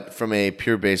 But from a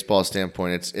pure baseball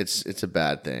standpoint, it's a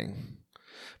bad thing.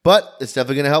 But it's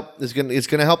definitely going to help. It's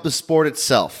going to help the sport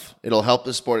itself. It'll help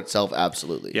the sport itself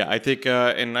absolutely. Yeah, I think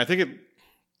it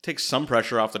takes some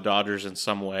pressure off the Dodgers in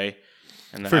some way.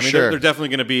 And For sure. they're definitely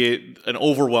going to be an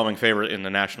overwhelming favorite in the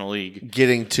National League.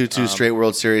 Getting two straight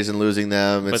World Series and losing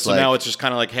them. But It's so like, now it's just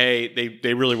kind of like, hey,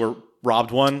 they really were robbed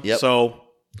one. Yep. So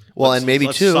well, and maybe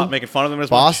let's too. stop making fun of them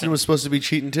as Boston much. was supposed to be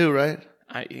cheating too, right?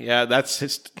 That's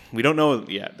just we don't know.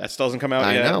 Yeah, that still doesn't come out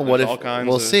I yet. know. There's What if all kinds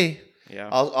we'll of- see? Yeah.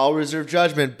 I'll reserve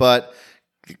judgment, but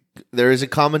there is a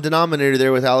common denominator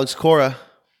there with Alex Cora,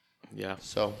 Yeah.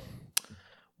 so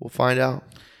we'll find out.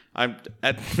 I'm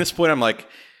at this point. I'm like,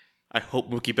 I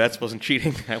hope Mookie Betts wasn't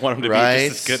cheating. I want him to Right? be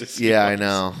just as good as he Yeah, I was.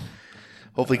 know.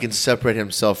 Hopefully, he can separate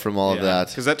himself from all of that.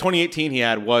 Because that 2018 he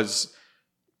had was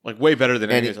like way better than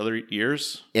any of his other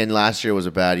years. And last year was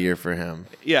a bad year for him.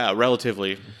 Yeah,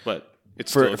 relatively, but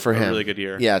it's still For a him, really good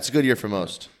year. Yeah, it's a good year for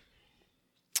most.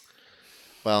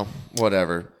 Well,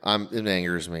 whatever. It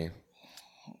angers me.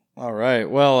 All right.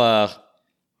 Well,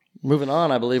 moving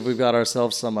on, I believe we've got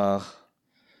ourselves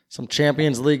some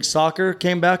Champions League soccer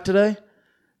came back today.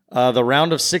 The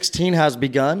round of 16 has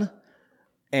begun,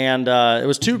 and it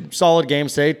was two solid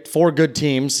games today, four good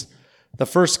teams. The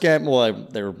first game, well,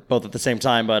 they were both at the same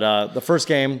time, but the first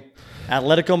game,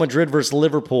 Atletico Madrid versus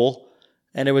Liverpool,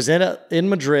 and it was in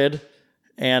Madrid,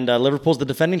 and Liverpool's the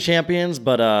defending champions,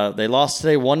 but they lost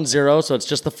today 1-0, so it's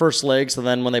just the first leg. So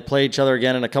then when they play each other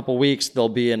again in a couple weeks, they'll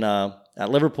be in at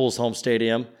Liverpool's home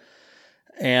stadium.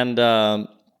 And I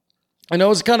know it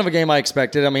was kind of a game I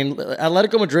expected. I mean,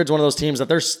 Atletico Madrid's one of those teams that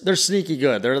they're sneaky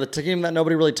good. They're the team that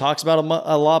nobody really talks about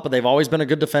a lot, but they've always been a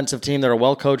good defensive team. They're a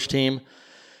well-coached team,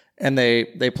 and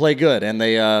they play good. And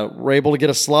they were able to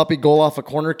get a sloppy goal off a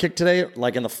corner kick today,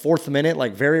 like in the 4th minute,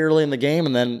 like very early in the game,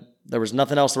 and then there was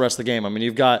nothing else the rest of the game. I mean,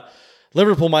 you've got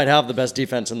Liverpool might have the best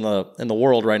defense in the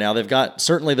world right now. They've got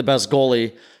certainly the best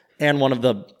goalie and one of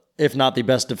the, if not the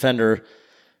best defender.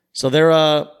 So they're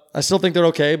I still think they're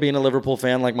okay. Being a Liverpool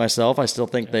fan like myself, I still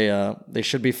think they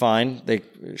should be fine. They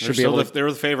should be able to, They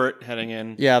were the favorite heading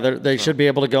in. yeah, they should be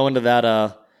able to go into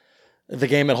that the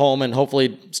game at home and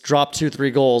hopefully drop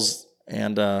 2-3 goals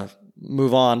and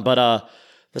move on. But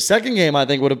the second game I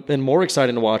think would have been more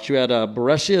exciting to watch. You had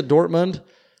Borussia Dortmund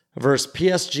versus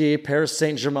PSG, Paris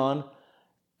Saint-Germain,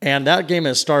 and that game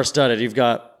is star-studded. You've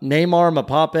got Neymar,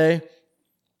 Mbappe,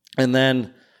 and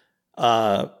then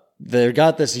they've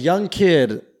got this young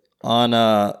kid on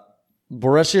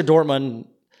Borussia Dortmund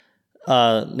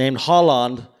named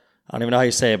Haaland. I don't even know how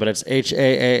you say it, but it's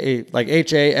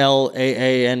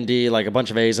Hallaand, like a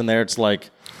bunch of A's in there. It's like,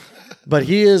 but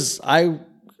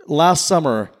last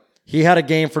summer he had a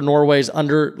game for Norway's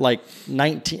under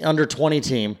 20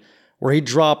 team where he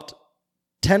dropped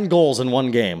 10 goals in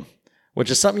one game, which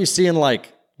is something you see in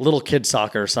like little kid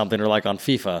soccer or something, or like on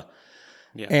FIFA.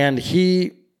 Yeah. And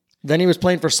then he was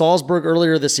playing for Salzburg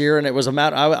earlier this year, and it was a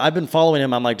matter. I've been following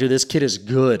him. I'm like, dude, this kid is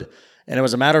good. And it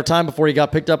was a matter of time before he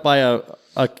got picked up by a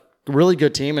really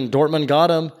good team, and Dortmund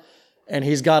got him. And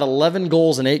he's got 11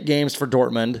 goals in 8 games for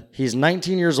Dortmund. He's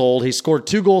 19 years old. He scored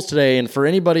 2 goals today. And for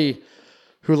anybody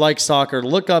who likes soccer,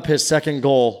 look up his second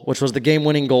goal, which was the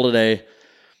game-winning goal today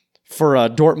for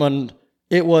Dortmund.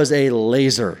 It was a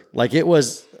laser. Like it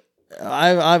was.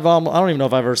 I don't even know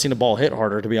if I've ever seen a ball hit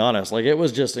harder, to be honest. Like it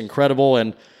was just incredible.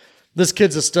 And this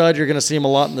kid's a stud. You're going to see him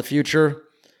a lot in the future.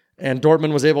 and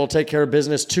Dortmund was able to take care of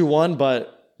business 2-1.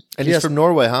 But he's from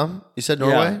Norway, huh? You said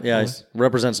Norway? Yeah, he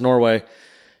represents Norway.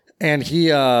 And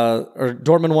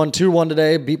Dortmund won 2-1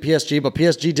 today, beat PSG, but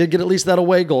PSG did get at least that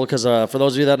away goal because for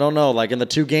those of you that don't know, like in the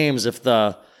 2 games, if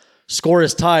the score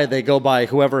is tied, they go by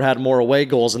whoever had more away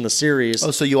goals in the series.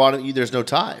 Oh, so there's no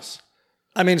ties.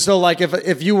 I mean, so like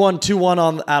if you won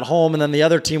 2-1 at home and then the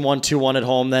other team won 2-1 at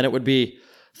home, then it would be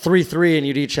 3-3 and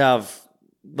you'd each have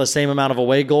the same amount of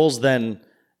away goals, then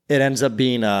it ends up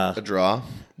being a draw.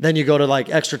 Then you go to like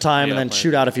extra time and then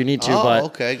shoot out if you need to. Oh,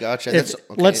 okay, gotcha.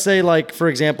 Let's say like, for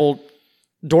example,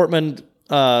 Dortmund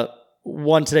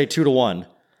won today 2-1.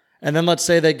 And then let's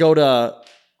say they go to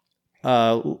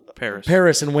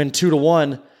Paris and win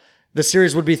 2-1. The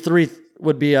series would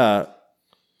be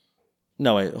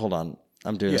no, wait, hold on.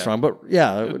 I'm doing this wrong. But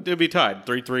yeah. It'd be tied.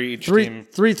 3-3 each team.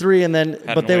 3-3 and then,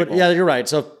 but they would, goal. Yeah, you're right.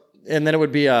 So, and then it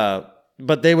would be,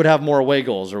 but they would have more away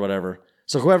goals or whatever.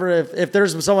 So whoever, if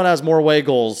there's someone has more away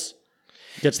goals,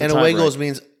 gets the tiebreaker. And away goals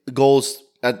means goals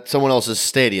at someone else's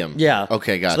stadium. Yeah.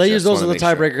 Okay, gotcha. So they use those as the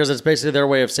tiebreaker because it's basically their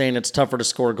way of saying it's tougher to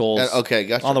score goals okay,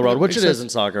 gotcha. on the road, which it is in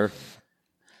soccer.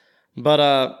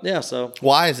 But so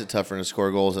why is it tougher to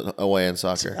score goals away in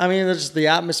soccer? I mean, just the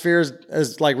atmosphere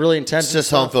is like really intense. It's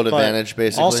just home field advantage,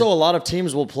 basically. Also, a lot of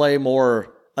teams will play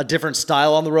a different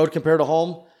style on the road compared to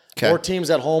home. Okay. More teams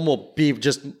at home will be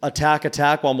just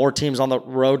attack, while more teams on the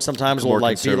road sometimes will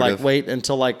like be like wait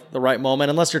until like the right moment.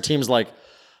 Unless your team's like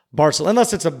Barcelona,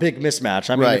 unless it's a big mismatch.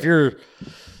 I mean, if you're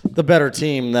the better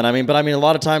team, then but a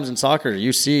lot of times in soccer,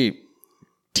 you see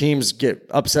teams get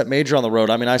upset major on the road.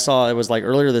 I mean, I saw it was like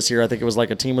earlier this year. I think it was like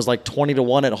a team was like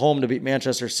 20-1 at home to beat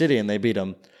Manchester City, and they beat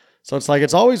them. So it's like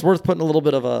it's always worth putting a little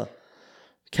bit of a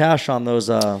cash on those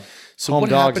home dogs. What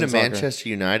happened to Manchester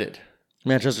United?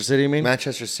 Manchester City, you mean?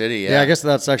 Manchester City, yeah. Yeah, I guess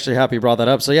that's actually happy you brought that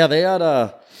up. So yeah, they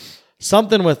had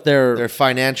something with their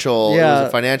financial. Yeah, it was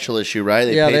a financial issue, right?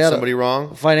 They paid somebody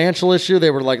wrong. Financial issue. They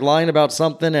were like lying about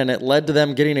something, and it led to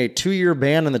them getting a 2-year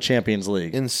ban in the Champions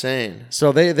League. Insane.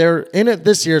 So they're in it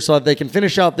this year, so they can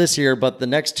finish out this year, but the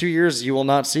next 2 years you will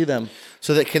not see them.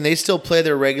 So can they still play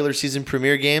their regular season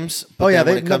Premier games? But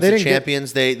when it comes to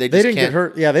Champions, they didn't get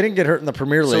hurt. Yeah, they didn't get hurt in the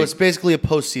Premier League. So it's basically a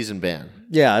postseason ban.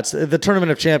 Yeah, it's the Tournament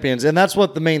of Champions, and that's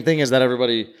what the main thing is that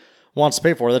everybody wants to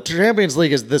pay for. The Champions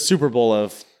League is the Super Bowl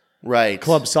of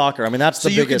club soccer. I mean, that's the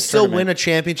biggest. So you can still win a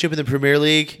championship in the Premier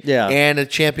League, and a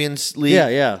Champions League.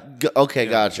 Yeah. Okay,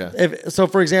 gotcha. So,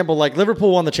 for example, like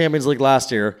Liverpool won the Champions League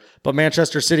last year, but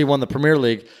Manchester City won the Premier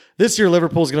League. This year,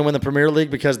 Liverpool's going to win the Premier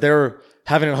League because they're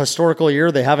having a historical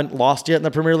year. They haven't lost yet in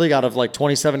the Premier League out of like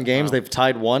 27 games. Wow. They've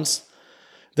tied once.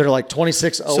 They're like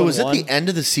 26-0. So is it the end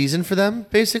of the season for them,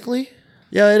 basically?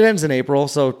 Yeah, it ends in April,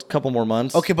 so a couple more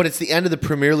months. Okay, but it's the end of the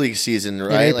Premier League season,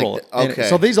 right? In April. Okay.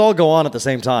 So these all go on at the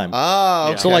same time.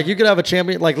 Oh, okay. So like you could have a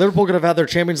champion, like Liverpool could have had their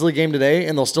Champions League game today,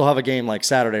 and they'll still have a game like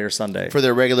Saturday or Sunday. For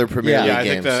their regular Premier League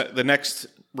games. I think the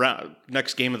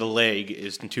next game of the leg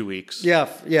is in 2 weeks. Yeah,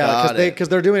 because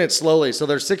they're doing it slowly. So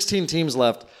there's 16 teams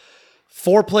left.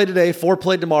 4 play today, 4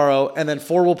 play tomorrow, and then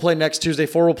 4 will play next Tuesday,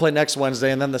 4 will play next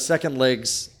Wednesday, and then the second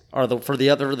legs are for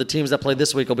the teams that play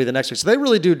this week will be the next week. So they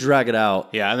really do drag it out.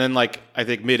 Yeah, and then like I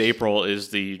think mid-April is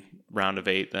the round of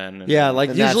 8 then. Yeah, like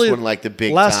and usually that's when like the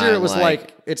big last year it was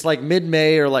like it's like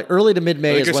mid-May or like early to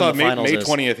mid-May is when the finals May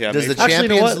 20th, yeah. Does the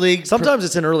Champions League sometimes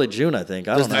it's in early June, I think.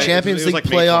 Does the Champions League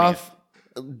playoff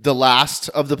the last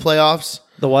of the playoffs?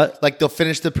 The what? Like they'll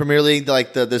finish the Premier League,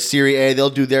 like the Serie A, they'll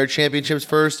do their championships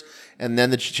first, and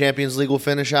then the Champions League will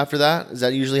finish after that? Is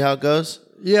that usually how it goes?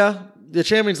 Yeah. The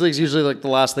Champions League is usually like the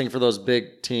last thing for those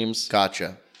big teams.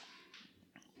 Gotcha.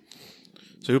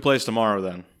 So who plays tomorrow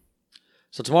then?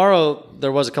 So tomorrow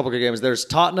there was a couple good games. There's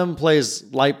Tottenham plays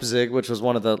Leipzig, which was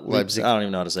one of the Leipzig. I don't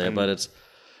even know how to say it, but it's.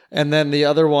 And then the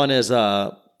other one is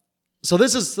so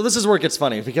this is where it gets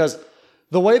funny because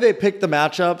the way they pick the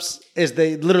matchups is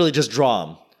they literally just draw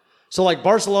them. So like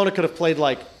Barcelona could have played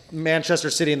like Manchester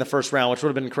City in the first round, which would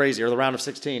have been crazy, or the round of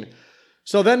 16.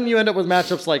 So then you end up with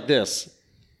matchups like this.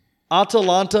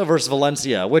 Atalanta versus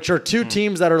Valencia, which are two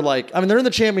teams that are like, I mean, they're in the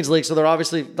Champions League, so they're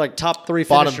obviously like top 3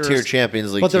 finishers. Bottom tier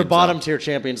Champions League but they're teams, bottom tier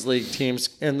Champions League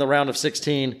teams in the round of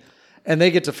 16, and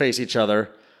they get to face each other.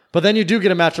 But then you do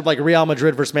get a matchup like Real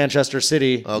Madrid versus Manchester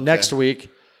City next week,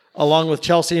 along with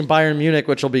Chelsea and Bayern Munich,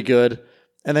 which will be good.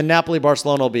 And then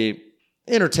Napoli-Barcelona will be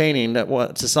entertaining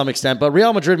to some extent. But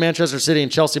Real Madrid, Manchester City, and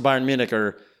Chelsea, Bayern Munich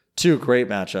are 2 great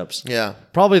matchups. Yeah.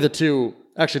 Probably the 2,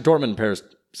 actually Dortmund pairs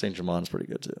Saint-Germain is pretty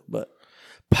good too. But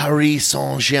Paris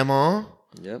Saint-Germain?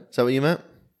 Yep. Is that what you meant?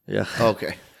 Yeah.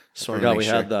 Okay. Forgot we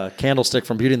had the candlestick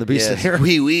from Beauty and the Beast in here.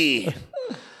 Oui.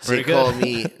 Pretty They call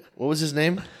me, what was his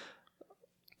name?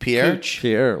 Pierre?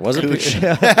 Pierre. Was it Cooch.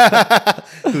 Pierre?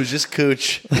 Who's just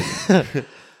Cooch.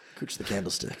 Cooch the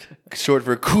candlestick. Short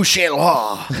for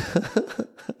Couche-Law.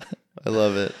 I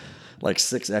love it. Like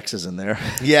 6 X's in there.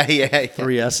 Yeah.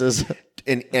 3 S's.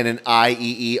 And an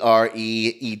IEEREET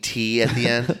at the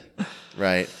end.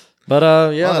 Right. But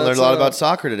yeah. Well, I learned that's, a lot about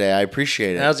soccer today. I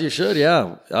appreciate it. As you should,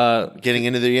 yeah. Getting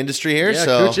into the industry here, Yeah,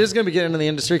 so Cooch is going to be getting into the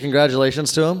industry.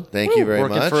 Congratulations to him. Thank you very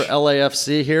Working much. for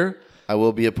LAFC here. I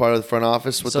will be a part of the front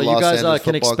office with So the you Los guys Angeles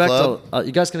can Football expect Club.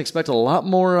 you guys can expect a lot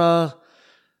more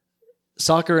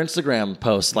soccer Instagram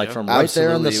posts like from right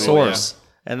there in the Absolutely, we will, source.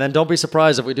 And then don't be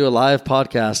surprised if we do a live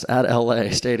podcast at LA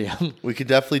Stadium. We could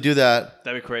definitely do that.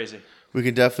 That'd be crazy. We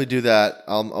can definitely do that.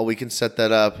 We can set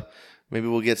that up. Maybe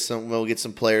we'll get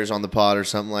some players on the pod or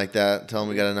something like that. Tell them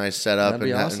we got a nice setup That'd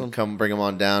be awesome. and come bring them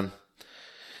on down.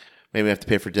 Maybe we have to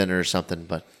pay for dinner or something,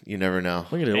 but you never know.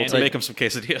 We can do it. And We'll make take him some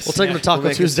quesadillas. we'll take him to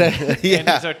Taco Tuesday. And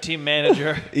he's our team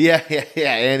manager. Yeah.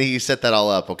 Andy, you set that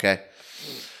all up, okay?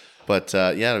 But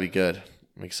yeah, it'll be good.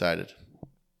 I'm excited.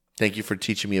 Thank you for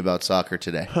teaching me about soccer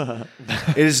today.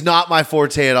 It is not my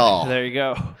forte at all. There you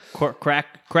go. Crash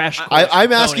course. I'm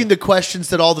Tony. asking the questions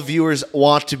that all the viewers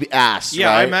want to be asked. Yeah,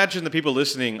 right? I imagine the people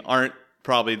listening aren't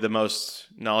probably the most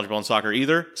knowledgeable in soccer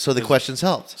either. So the questions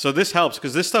helped. So this helps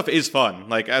because this stuff is fun.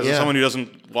 Like as Yeah. someone who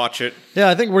doesn't watch it, Yeah,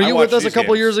 I think were I you with watch us a these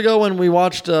couple games. years ago when we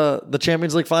watched the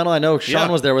Champions League final? I know Sean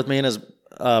Yeah. was there with me and his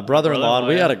brother-in-law, and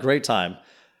we yeah. had a great time.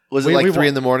 Was it We- like we 3 wa-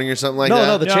 in the morning or something like No, that?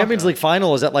 no, the Yeah. Champions League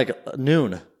final is at like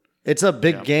noon. It's a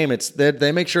big game.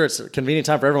 They make sure it's a convenient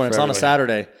time for everyone. It's on a everybody.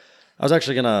 Saturday. I was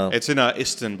actually gonna. it's in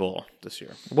Istanbul this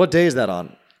year. What day is that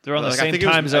on? They're on the Like, I same think it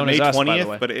was time zone May as us, 20th, by the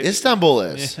way. but it, Istanbul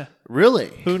is. Really?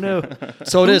 Who knew?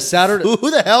 So it is Saturday. Who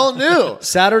the hell knew?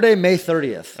 Saturday, May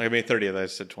 30th. like May 30th. I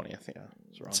said 20th. Yeah,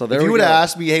 it's wrong. So there If you we would go. have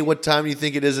asked me, hey, what time do you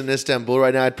think it is in Istanbul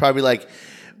right now? I'd probably be like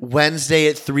Wednesday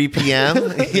at 3 p.m.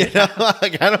 You know,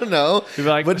 like I don't know. You'd be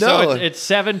like, but so no, it's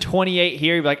 7:28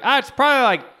 here. You'd be like, it's probably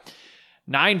like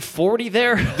 9:40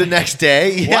 there. the next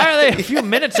day. Why are they a few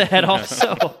minutes ahead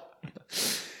also?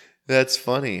 That's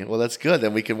funny. Well, that's good.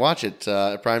 Then we can watch it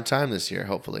at prime time this year,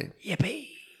 hopefully. Yippee.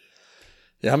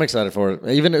 Yeah, I'm excited for it.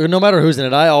 Even no matter who's in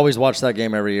it, I always watch that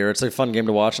game every year. It's a fun game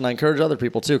to watch, and I encourage other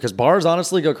people too. Because bars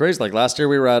honestly go crazy. Like last year,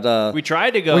 we were at. We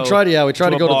tried to go. We tried to go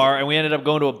to to- a bar, and we ended up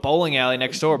going to a bowling alley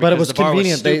next door. but it because was the bar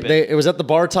convenient. Was stupid. It was at the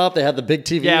bar top. They had the big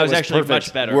TV. yeah, it was actually perfect.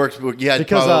 much better. Worked. Yeah,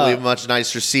 Because, probably a much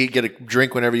nicer seat. Get a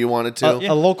drink whenever you wanted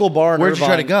to. A local bar. In Where'd you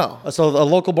try to Irvine- go? So a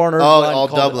local bar in Irvine. all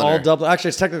called Dubliner. All Dublin. Actually,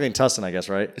 it's technically in Tustin, I guess,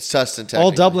 right? It's Tustin,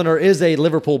 All technically. Dubliner is a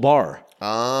Liverpool bar.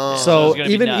 Oh, So it's gonna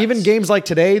be nuts. even games like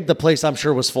today, the place I'm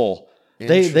sure was full.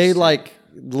 They Interesting. like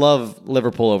love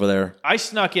Liverpool over there. I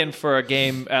snuck in for a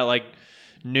game at like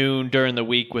noon during the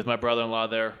week with my brother-in-law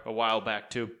there a while back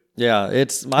too. Yeah,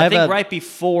 it's I I've think had, right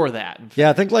before that.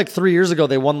 Yeah, I think like 3 years ago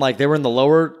they won they were in the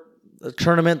lower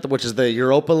tournament, which is the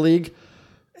Europa League,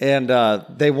 and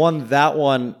they won that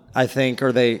one. I think,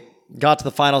 or they got to the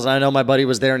finals. And I know my buddy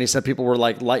was there, and he said people were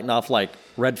like lighting off like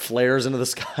red flares into the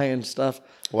sky and stuff.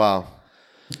 wow.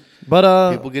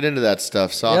 But People get into that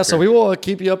stuff. Soccer. yeah, so we will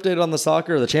keep you updated on the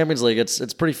soccer, the Champions League.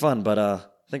 It's pretty fun. But I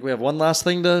think we have one last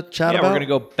thing to chat Yeah, about. we're gonna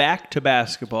go back to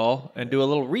basketball and do a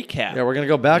little recap. Yeah, we're gonna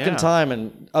go back in Yeah. time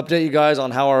and update you guys on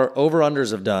how our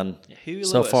over-unders have done Huey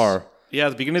so Lewis. far. Yeah, at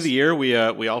the beginning of the year, we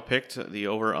all picked the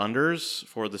over unders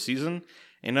for the season,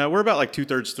 and we're about like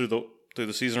 2/3 through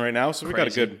the season right now. So we got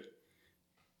a Crazy.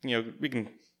 good, we can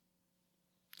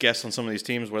guess on some of these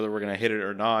teams whether we're going to hit it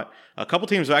or not. A couple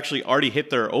teams have actually already hit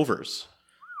their overs.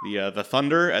 The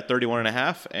Thunder at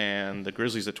 31.5 and the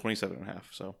Grizzlies at 27.5.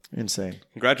 So Insane.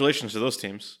 congratulations to those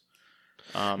teams.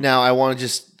 Now, I want to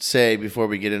just say before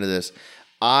we get into this,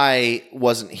 I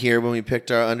wasn't here when we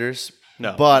picked our unders.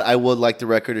 No. But I would like the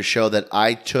record to show that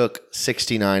I took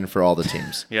 69 for all the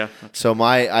teams. Yeah. So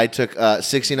I took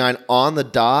 69 on the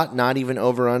dot, not even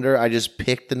over under. I just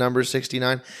picked the number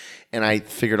 69, and I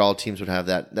figured all teams would have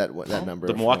that number.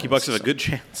 The of Milwaukee points. Bucks have a good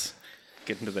chance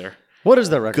getting to there. What is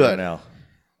their record Good. right now?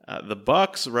 The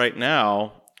Bucks right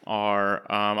now are.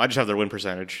 I just have their win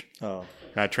percentage. Oh.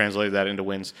 I translated that into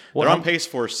wins. They're on pace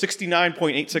for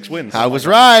 69.86 wins. I was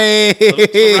right.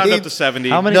 So round up to 70.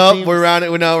 How many Nope, teams- we're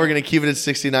rounding. No, we're going to keep it at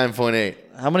 69.8.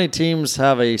 How many teams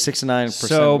have a 69%?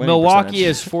 So winning Milwaukee percentage?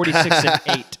 is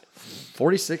 46-8.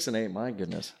 46-8. My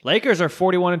goodness. Lakers are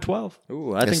 41-12.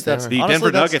 Ooh, I think that's they The honestly,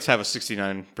 Denver that's- Nuggets have a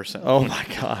 69%. Oh my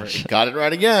gosh! Got it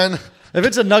right again. If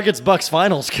it's a Nuggets Bucks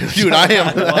finals, Dude, I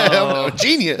am a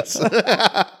genius.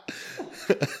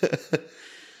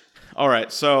 All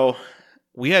right, so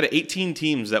we had 18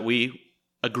 teams that we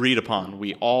agreed upon.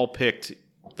 We all picked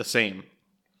the same.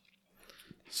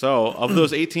 So of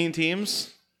those 18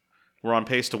 teams, we're on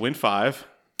pace to win 5.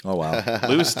 Oh, wow.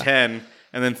 lose 10,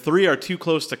 and then 3 are too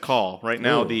close to call. Right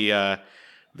now,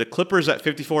 the Clippers at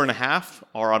 54.5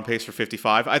 are on pace for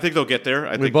 55. I think they'll get there.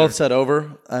 I We think both said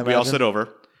over. we all said over.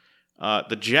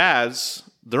 The Jazz,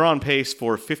 they're on pace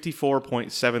for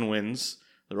 54.7 wins.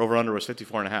 Their over-under was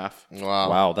 54.5.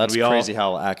 Wow, that's We all- crazy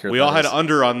how accurate We that all had is.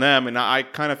 under on them, and I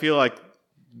kind of feel like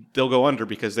they'll go under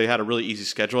because they had a really easy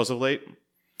schedule as of late.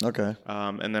 Okay.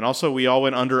 And then also we all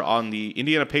went under on the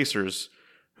Indiana Pacers,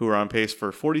 who are on pace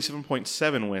for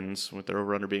 47.7 wins, with their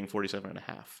over-under being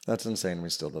 47.5. That's insane to me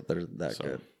still that they're that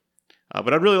good.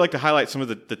 But I'd really like to highlight some of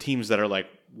the teams that are like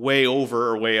way over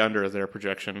or way under their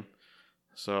projection.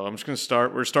 So I'm just going to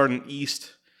start. We're starting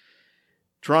East.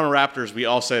 Toronto Raptors, we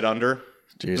all said under.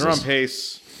 Jesus. They're on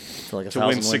pace For like to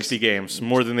win 60 games,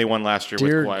 more than they won last year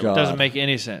Dear with Kawhi. God. Doesn't make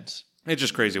any sense. It's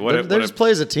just crazy. They just play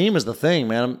as a team is the thing,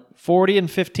 man.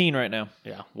 40-15 right now.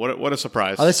 Yeah, what a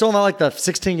surprise. Are they still not like the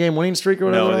 16-game winning streak or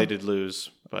whatever? No, they did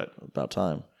lose, but About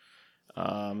time.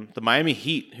 the Miami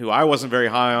Heat, who I wasn't very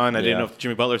high on, I didn't know if the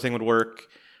Jimmy Butler thing would work.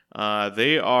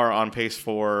 They are on pace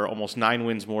for almost 9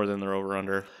 wins more than their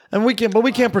over/under. And we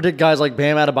can't predict guys like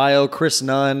Bam Adebayo, Chris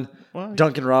Nunn,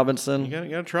 Duncan Robinson. You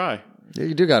gotta try. Yeah,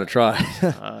 you do got to try.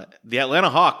 The Atlanta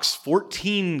Hawks,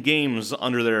 14 games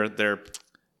under their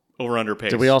over/under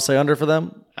pace. Did we all say under for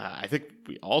them? I think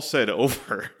we all said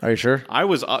over. Are you sure? I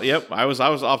was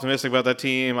optimistic about that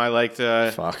team. I liked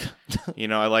Fuck.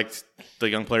 I liked the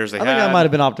young players they I had. think I might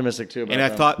have been optimistic too. About and I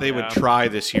them. thought they would try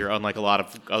this year, unlike a lot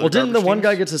of other. Well, didn't the garbage one teams.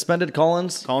 guy get suspended,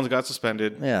 Collins? Collins got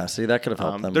suspended. Yeah, see, that could have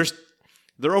helped them.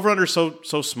 Their over/under so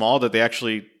small that they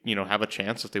actually have a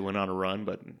chance if they went on a run,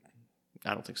 but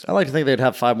I don't think so. I like to think they'd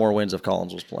have 5 more wins if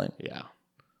Collins was playing. Yeah.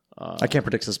 I can't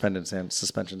predict suspensions,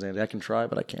 Andy. I can try,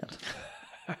 but I can't.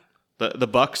 The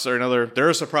Bucks are they're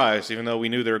a surprise, even though we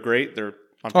knew they were great. They're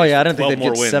on Oh pace yeah, I for didn't think 12 they'd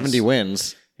more get wins. 70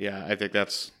 wins. Yeah, I think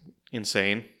that's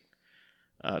insane.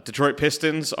 Detroit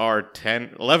Pistons are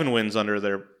 11 wins under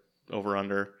their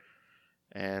over/under,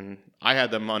 and I had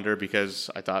them under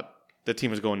because I thought the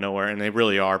team was going nowhere, and they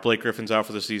really are. Blake Griffin's out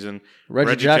for the season.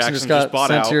 Reggie Jackson just got bought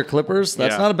sent out. to your Clippers.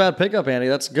 That's Yeah. not a bad pickup, Andy.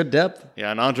 That's good depth. Yeah,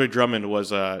 and Andre Drummond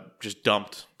was just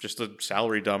dumped, just a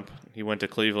salary dump. He went to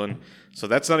Cleveland, so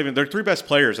that's not even their 3 best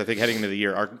players. I think heading into the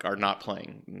year are not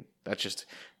playing. That's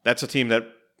a team that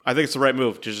I think it's the right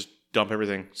move to just dump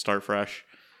everything, start fresh,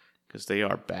 because they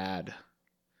are bad.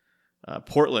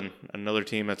 Portland, another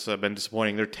team that's been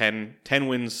disappointing. They're 10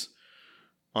 wins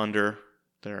under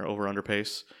their over/under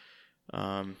pace.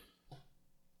 I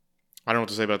don't know what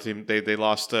to say about the team. They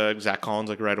lost Zach Collins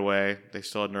right away. They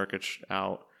still had Nurkic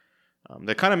out.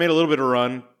 They kind of made a little bit of a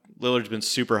run. Lillard's been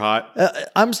super hot.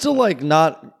 I'm still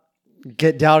not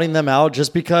doubting them out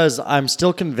just because I'm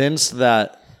still convinced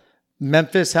that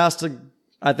Memphis has to,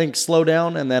 I think, slow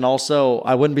down. And then also,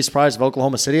 I wouldn't be surprised if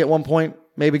Oklahoma City at one point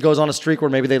maybe goes on a streak where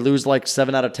maybe they lose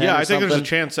 7 out of 10. Yeah, or I think something. there's a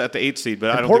chance at the 8th seed,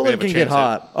 but I don't Portland think can they have get a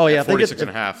chance hot. Oh yeah, at if they get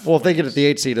 46.5. Well, if they get at the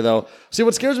 8 seed though. See,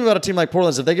 what scares me about a team like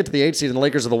Portland is if they get to the 8 seed and the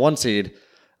Lakers are the 1 seed.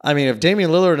 I mean, if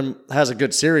Damian Lillard has a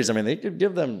good series, I mean, they could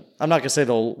give them. I'm not gonna say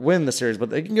they'll win the series, but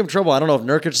they can give them trouble. I don't know if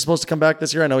Nurkic is supposed to come back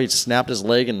this year. I know he snapped his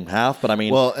leg in half, but I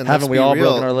mean, Well, and haven't let's we be all real,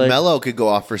 broken our leg? Melo could go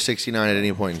off for 69 at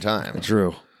any point in time.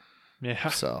 True. Yeah.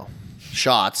 So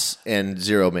shots and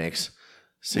 0 makes.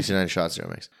 69 shots, 0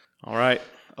 makes. All right.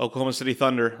 Oklahoma City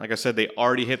Thunder, like I said, they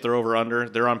already hit their over/under.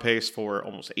 They're on pace for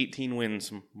almost 18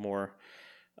 wins more.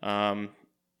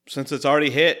 Since it's already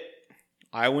hit,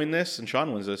 I win this and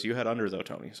Sean wins this. You had under, though,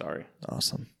 Tony. Sorry.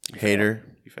 Awesome. Hater.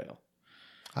 You fail.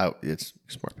 It's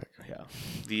a smart pick. Yeah.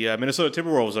 The Minnesota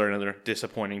Timberwolves are another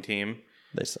disappointing team.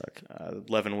 They suck.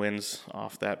 11 wins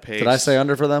off that pace. Did I say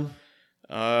under for them?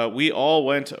 We all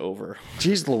went over.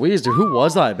 Jeez Louise, dude, who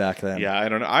was I back then? Yeah, I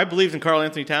don't know. I believed in Karl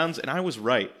Anthony Towns, and I was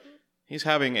right. He's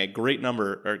having a great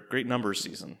numbers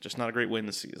season, just not a great win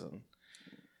this season.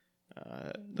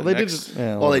 Well, they did.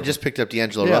 Yeah, Well, they just picked up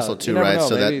D'Angelo Yeah, Russell you too, never right? know.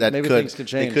 So Maybe that things could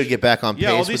they change. could get back on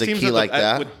Yeah, all pace these with a teams key like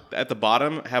that. at the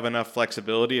bottom have enough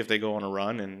flexibility if they go on a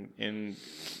run. And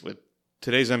with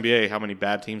today's NBA, how many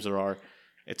bad teams there are,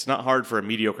 it's not hard for a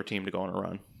mediocre team to go on a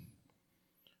run.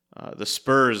 The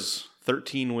Spurs,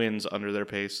 13 wins under their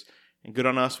pace. And good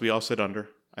on us, we all said under.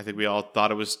 I think we all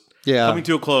thought it was coming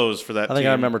to a close for that I think team.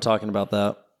 I remember talking about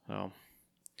that. So,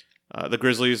 the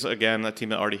Grizzlies, again, a team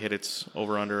that already hit its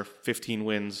over-under 15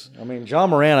 wins. I mean, John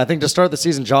Morant, I think to start the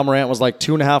season, John Morant was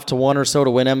 2.5 to 1 or so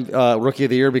to win Rookie of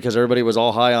the Year because everybody was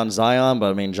all high on Zion.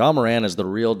 But I mean, John Morant is the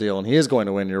real deal, and he is going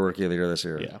to win your Rookie of the Year this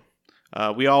year.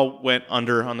 Yeah. We all went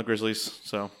under on the Grizzlies.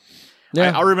 So,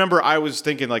 Yeah. I remember I was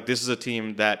thinking, this is a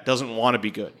team that doesn't want to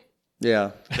be good.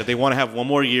 Yeah. That they want to have one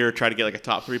more year, try to get a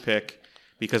top 3 pick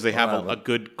because they have a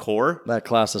good core. That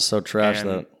class is so trash And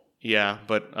that Yeah,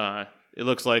 but it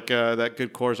looks like that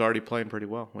good core is already playing pretty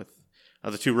well with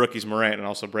the two rookies, Morant and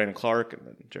also Brandon Clark and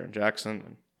then Jaren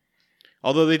Jackson.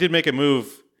 Although they did make a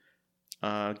move,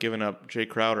 giving up Jay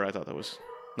Crowder, I thought that was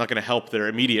not going to help their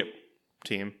immediate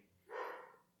team.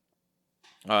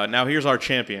 Now here's our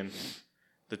champion,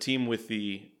 the team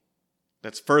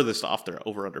that's furthest off their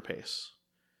over-under pace.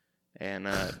 And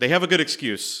they have a good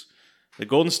excuse. The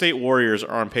Golden State Warriors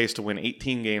are on pace to win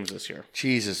 18 games this year.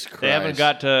 Jesus Christ. They haven't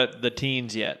got to the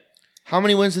teens yet. How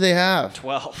many wins do they have?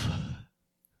 12.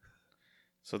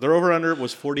 So their over-under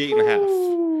was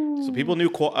 48.5. So people knew.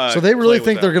 So they really Clay was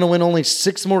think out. they're going to win only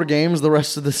 6 more games the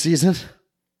rest of the season?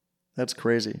 That's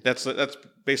crazy. That's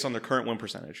based on their current win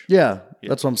percentage. Yeah,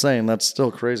 that's what I'm saying. That's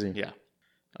still crazy. Yeah.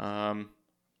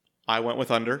 I went with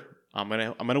under. I'm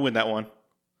gonna win that one.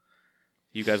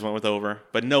 You guys went with over,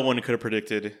 but no one could have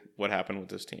predicted what happened with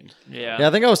this team. Yeah. Yeah,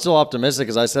 I think I was still optimistic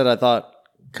because I said I thought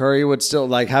Curry would still,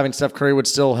 like, having Steph Curry would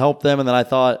still help them. And then I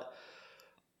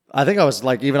think I was,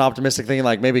 like, even optimistic thinking,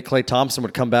 like, maybe Klay Thompson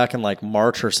would come back in, like,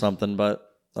 March or something. But,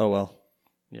 oh, well.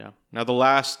 Yeah. Now the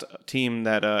last team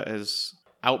that has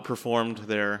outperformed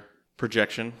their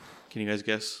projection. Can you guys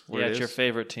guess what Yeah, it it's is? your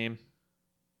favorite team.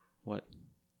 What?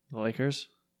 The Lakers?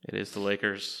 It is the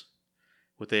Lakers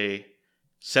with a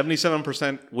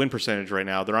 77% win percentage right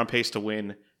now. They're on pace to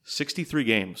win 63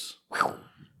 games.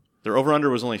 Their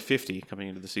over-under was only 50 coming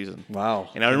into the season. Wow.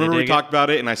 And I remember we dig it? talked about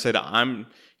it, and I said, I'm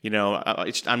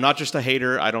not just a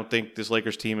hater. I don't think this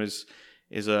Lakers team is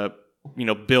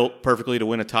built perfectly to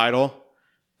win a title.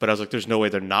 But I was like, there's no way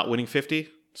they're not winning 50.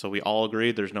 So we all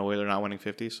agreed there's no way they're not winning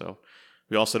 50. So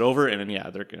we all said over, and then, yeah,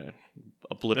 they're going to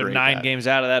obliterate They're 9 that. games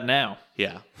out of that now.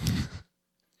 Yeah.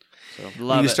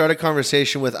 Love You it. start a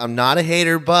conversation with, I'm not a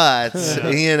hater, but,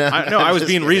 you know. I was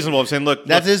being reasonable. I'm saying, look.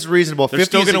 That is reasonable. They're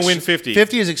still going to win 50.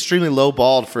 50 is extremely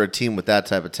low-balled for a team with that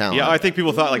type of talent. Yeah, I think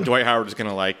people thought, like, Dwight Howard was going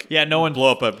to, Yeah, no one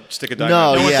blow up a stick of No,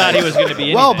 dynamite. No one yeah. thought he was going to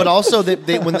be Well, anything. but also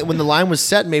when the line was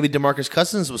set, maybe DeMarcus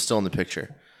Cousins was still in the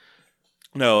picture.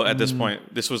 No, at this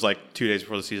point, this was like 2 days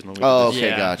before the season. When we Oh, did this. okay,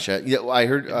 Yeah. gotcha. Yeah, well, I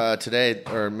heard today,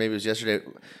 or maybe it was yesterday,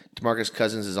 DeMarcus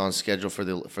Cousins is on schedule for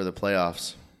the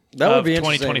playoffs. That would Of be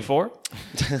interesting. 2024?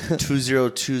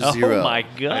 2020. Oh, my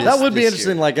God. That would be This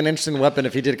interesting, year. like an interesting weapon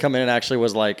if he did come in and actually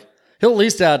was like, he'll at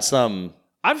least add some.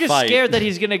 I'm just fight. scared that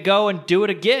he's going to go and do it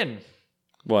again.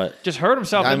 What? Just hurt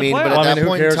himself I in mean, the but playoffs. at I that mean, who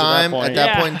point in cares at that time, point? at that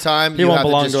Yeah. point in time, He you won't have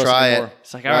belong to to just us try anymore. it.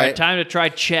 It's like, all right, right? time to try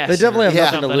chess. They definitely have or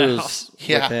nothing to something lose else.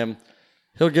 Yeah. with him.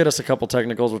 He'll get us a couple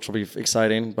technicals, which will be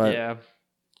exciting. But Yeah,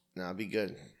 No, it'd be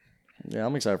good. yeah,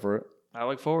 I'm excited for it. I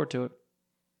look forward to it.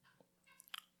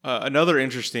 Another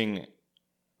interesting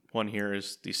one here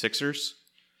is the Sixers,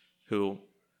 who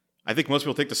I think most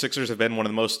people think the Sixers have been one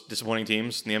of the most disappointing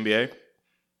teams in the NBA.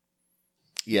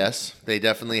 Yes, they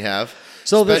definitely have.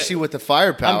 So Especially with the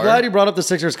firepower. I'm glad you brought up the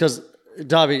Sixers because,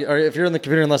 Davi, or if you're in the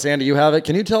computer, unless Andy, you have it,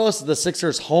 can you tell us the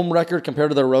Sixers' home record compared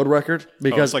to their road record? Oh,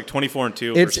 Because it's like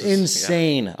 24-2. it's versus-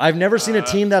 insane. I've never seen a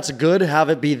team that's good have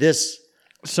it be this.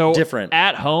 So Different.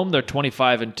 at home, they're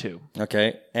 25-2.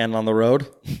 Okay, and on the road,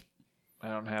 I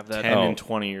don't have Yeah, that. 10 Oh. and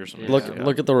 20 or something.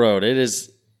 look at the road. It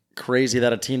is crazy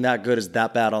that a team that good is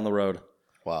that bad on the road.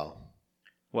 Wow.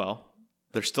 Well,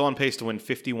 they're still on pace to win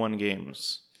 51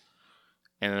 games,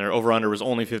 and their over-under was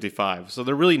only 55. So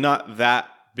they're really not that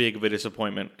big of a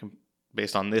disappointment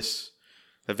based on this.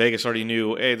 That Vegas already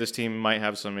knew, hey, this team might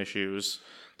have some issues.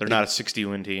 They're not a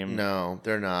 60-win team. No,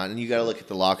 they're not. And you got to look at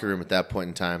the locker room at that point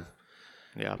in time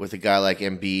Yeah. with a guy like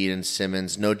Embiid and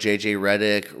Simmons. No JJ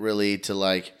Redick really to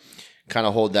like kind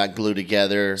of hold that glue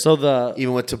together. So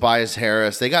Even with Tobias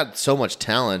Harris, they got so much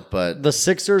talent, but the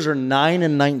Sixers are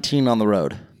 9-19 on the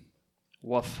road.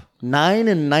 Woof.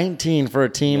 9-19 for a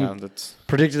team Yeah, that's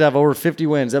predicted to have over 50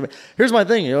 wins. I mean, here's my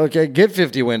thing. Okay, get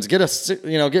 50 wins. Get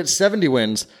 70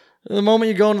 wins. The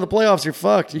moment you go into the playoffs, you're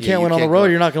fucked. You can't you win on the can't road. go-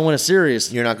 You're not going to win a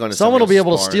series. You're not going to Someone will be somebody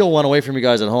able to else's steal one away from you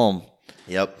guys at home.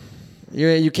 yep.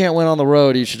 You can't win on the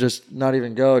road. You should just not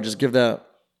even go. Just give that,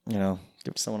 give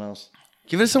it to someone else.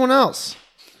 Give it to someone else.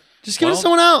 Just give it to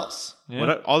someone else.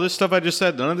 all this stuff I just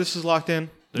said. None of this is locked in.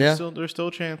 There's still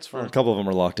a chance for. A couple of them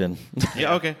are locked in.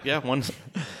 Yeah. Okay. Yeah. One.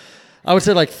 I would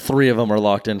say like 3 of them are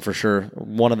locked in for sure.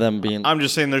 One of them being. I'm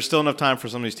just saying there's still enough time for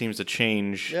some of these teams to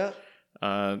change. Yeah.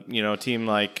 A team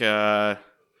like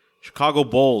Chicago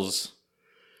Bulls,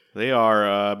 they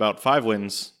are about 5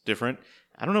 wins different.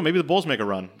 I don't know. Maybe the Bulls make a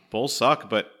run. Bulls suck,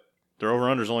 but their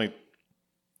over-under is only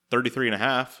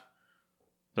 33.5.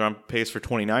 They're on pace for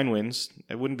 29 wins.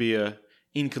 It wouldn't be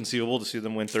inconceivable to see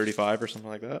them win 35 or something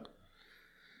like that.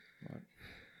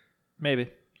 Maybe.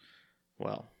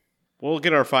 Well, we'll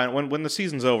get our final when the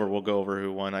season's over. We'll go over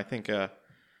who won. I think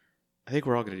I think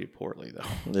we're all going to do poorly,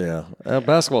 though. Yeah.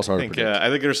 Basketball's hard I to predict.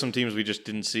 think there's some teams we just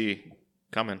didn't see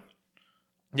coming.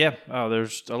 Yeah. Oh,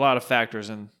 there's a lot of factors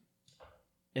in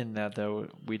that that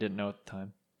we didn't know at the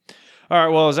time. All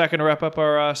right. Well, is that going to wrap up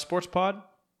our sports pod?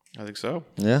 I think so.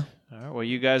 Yeah. All right. Well,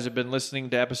 you guys have been listening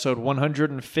to episode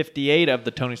 158 of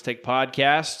the Tony's Take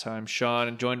podcast. I'm Sean,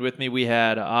 and joined with me we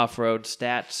had Off-Road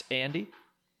Stats Andy,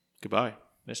 Goodbye.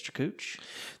 Mr. Cooch,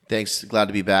 Thanks. Glad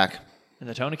to be back. and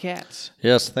the Tony Cats.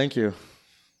 Yes, thank you.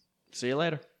 See you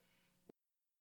later.